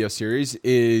other video series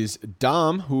is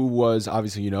Dom, who was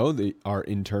obviously, our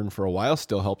intern for a while,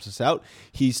 still helps us out.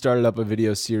 He started up a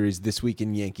video series this week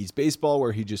in Yankees baseball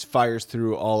where he just fires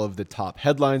through all of the top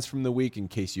headlines from the week in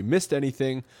case you missed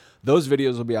anything. Those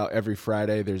videos will be out every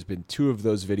Friday. There's been 2 of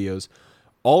those videos.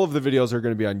 All of the videos are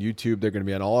going to be on YouTube. They're going to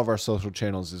be on all of our social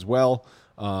channels as well.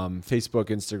 Facebook,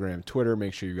 Instagram, Twitter.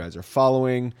 Make sure you guys are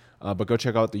following. But go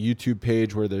check out the YouTube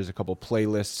page where there's a couple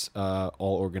playlists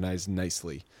all organized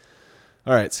nicely.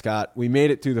 All right, Scott, we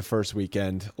made it through the first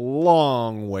weekend.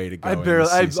 Long way to go.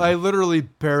 I literally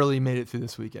barely made it through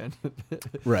this weekend.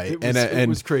 Right. It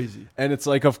was crazy. And it's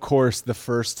like, of course, the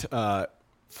first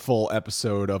full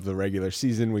episode of the regular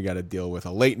season, we got to deal with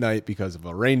a late night because of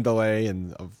a rain delay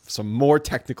and of some more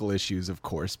technical issues, of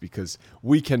course, because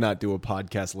we cannot do a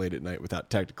podcast late at night without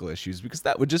technical issues, because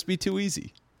that would just be too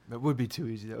easy. That would be too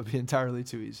easy. That would be entirely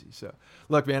too easy. So,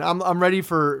 look, man, I'm ready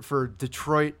for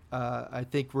Detroit. I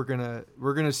think we're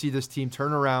gonna see this team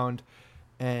turn around,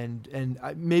 and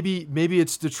maybe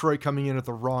it's Detroit coming in at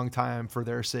the wrong time for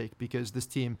their sake, because this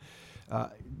team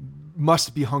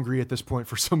must be hungry at this point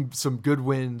for some good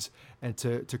wins and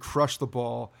to crush the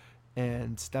ball.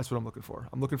 And that's what I'm looking for.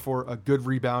 I'm looking for a good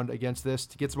rebound against this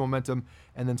to get some momentum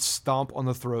and then stomp on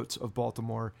the throats of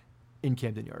Baltimore in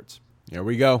Camden Yards. There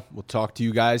we go. We'll talk to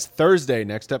you guys Thursday.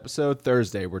 Next episode,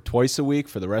 Thursday. We're twice a week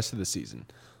for the rest of the season.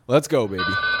 Let's go, baby.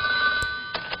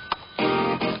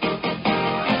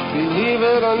 Believe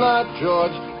it or not,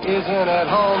 George isn't at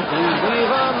home. Please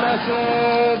leave a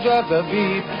message at the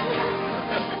beep.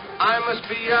 I must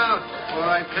be out before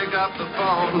I pick up the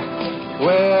phone.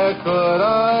 Where could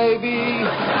I be?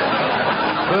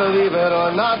 Believe it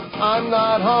or not, I'm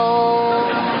not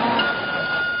home.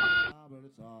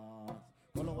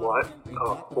 What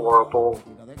a horrible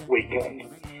weekend.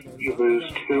 You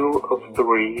lose 2 of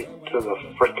 3 to the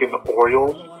frickin'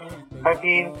 Orioles. I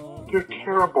mean, they're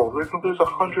terrible. They're going to lose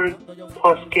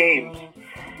 100-plus games.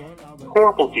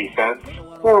 Horrible defense,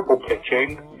 horrible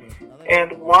pitching.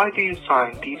 And why do you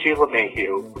sign DJ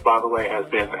LeMahieu, who, by the way, has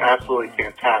been absolutely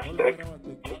fantastic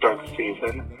to start the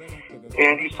season,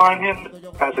 and you sign him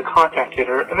as a contact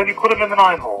hitter, and then you put him in the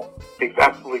 9-hole? Makes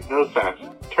absolutely no sense.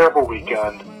 Terrible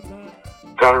weekend.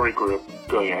 Gotta regroup.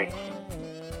 Go Yanks.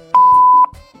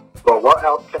 But what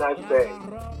else can I say?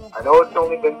 I know it's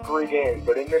only been 3 games,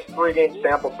 but in this 3-game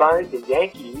sample size, the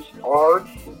Yankees are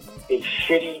a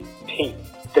shitty team.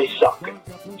 They suck.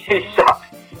 They suck.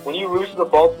 When you lose to the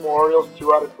Baltimore Orioles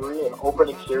 2 out of 3 in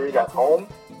opening series at home,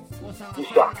 you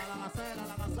suck.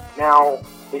 Now,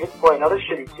 they get to play another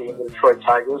shitty team, the Detroit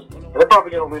Tigers, and they're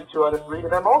probably going to lose 2 out of 3 to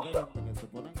them also.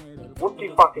 What do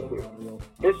you fucking do?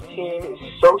 This team is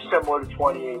so similar to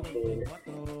 2018,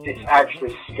 it's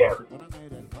actually scary.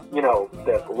 You know,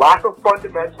 the lack of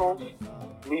fundamentals,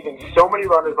 leaving so many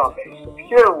runners on base, the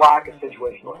pure lack of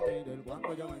situational hitting.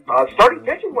 Starting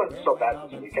pitching wasn't so bad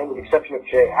this weekend, with the exception of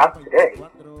Jay Happ today.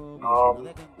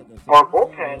 Our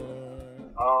bullpen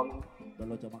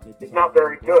is not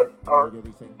very good, or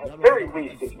at the very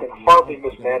least, it's been hardly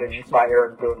mismanaged by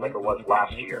Aaron Boone like it was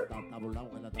last year.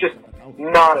 Just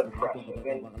not impressive,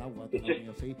 and it just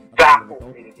baffles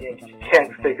me that the Yankees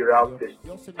can't figure out this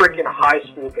freaking high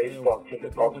school baseball team, the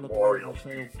Baltimore Orioles.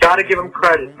 Gotta give them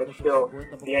credit, but still,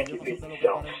 the Yankees beat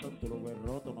themselves.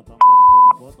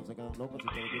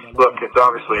 Look, it's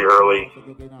obviously early.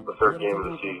 The 3rd game of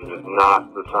the season is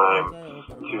not the time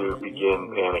to begin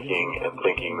panicking and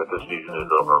thinking that the season is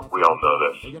over. We all know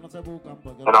this.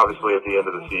 And obviously at the end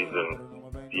of the season,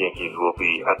 the Yankees will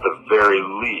be, at the very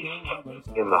least,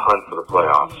 in the hunt for the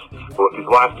playoffs. But what these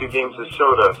last 2 games have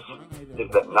showed us is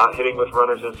that not hitting with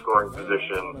runners in scoring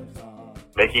position,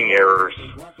 making errors,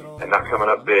 and not coming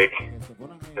up big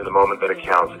in the moment that it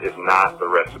counts is not the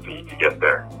recipe to get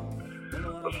there.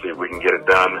 Let's see if we can get it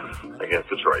done against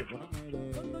Detroit.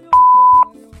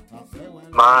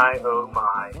 My, oh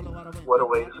my, what a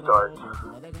way to start.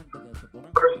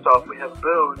 First off, we have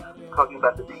Boone talking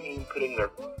about the team putting their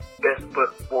best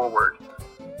foot forward.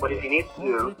 What he needs to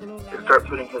do is start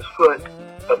putting his foot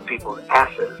up people's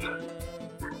asses.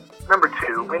 Number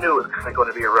two, we knew it was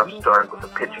going to be a rough start with the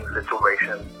pitching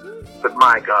situation, but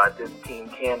my God, this team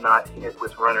cannot hit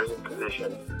with runners in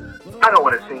position. I don't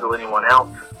want to single anyone out,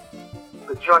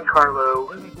 but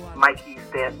Giancarlo, Mikey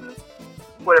Stanton,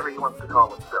 whatever he wants to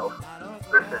call himself.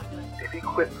 Listen, if he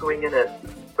quits swinging at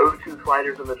 0-2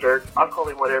 sliders in the dirt, I'll call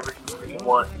him whatever he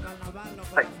wants.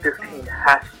 Like 15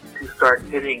 has to start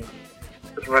hitting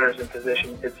with runners in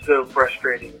position. It's so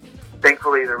frustrating.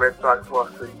 Thankfully, the Red Sox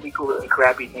lost to an equally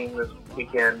crappy team this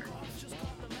weekend.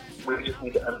 We just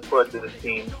need to unplug this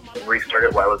team and restart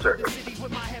it while it's early.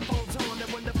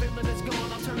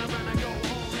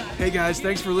 Hey guys,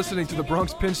 thanks for listening to the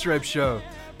Bronx Pinstripe Show.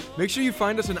 Make sure you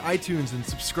find us on iTunes and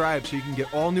subscribe so you can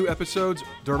get all new episodes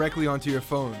directly onto your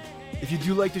phone. If you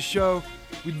do like the show,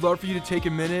 we'd love for you to take a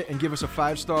minute and give us a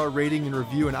 5-star rating and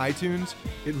review in iTunes.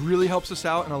 It really helps us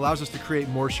out and allows us to create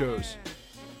more shows.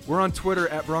 We're on Twitter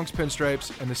at Bronx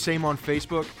Pinstripes and the same on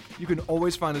Facebook. You can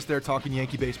always find us there talking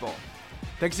Yankee baseball.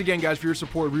 Thanks again, guys, for your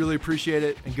support. Really appreciate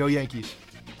it, and go Yankees.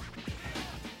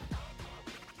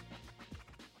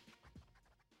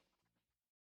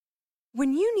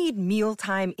 When you need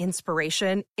mealtime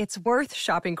inspiration, it's worth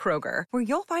shopping Kroger, where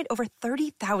you'll find over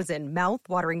 30,000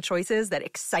 mouth-watering choices that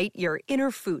excite your inner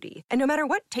foodie. And no matter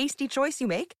what tasty choice you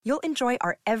make, you'll enjoy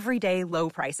our everyday low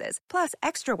prices, plus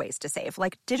extra ways to save,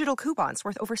 like digital coupons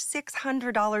worth over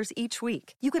 $600 each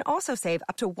week. You can also save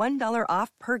up to $1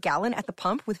 off per gallon at the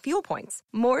pump with fuel points.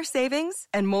 More savings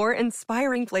and more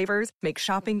inspiring flavors make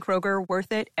shopping Kroger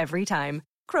worth it every time.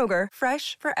 Kroger,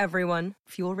 fresh for everyone.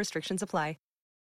 Fuel restrictions apply.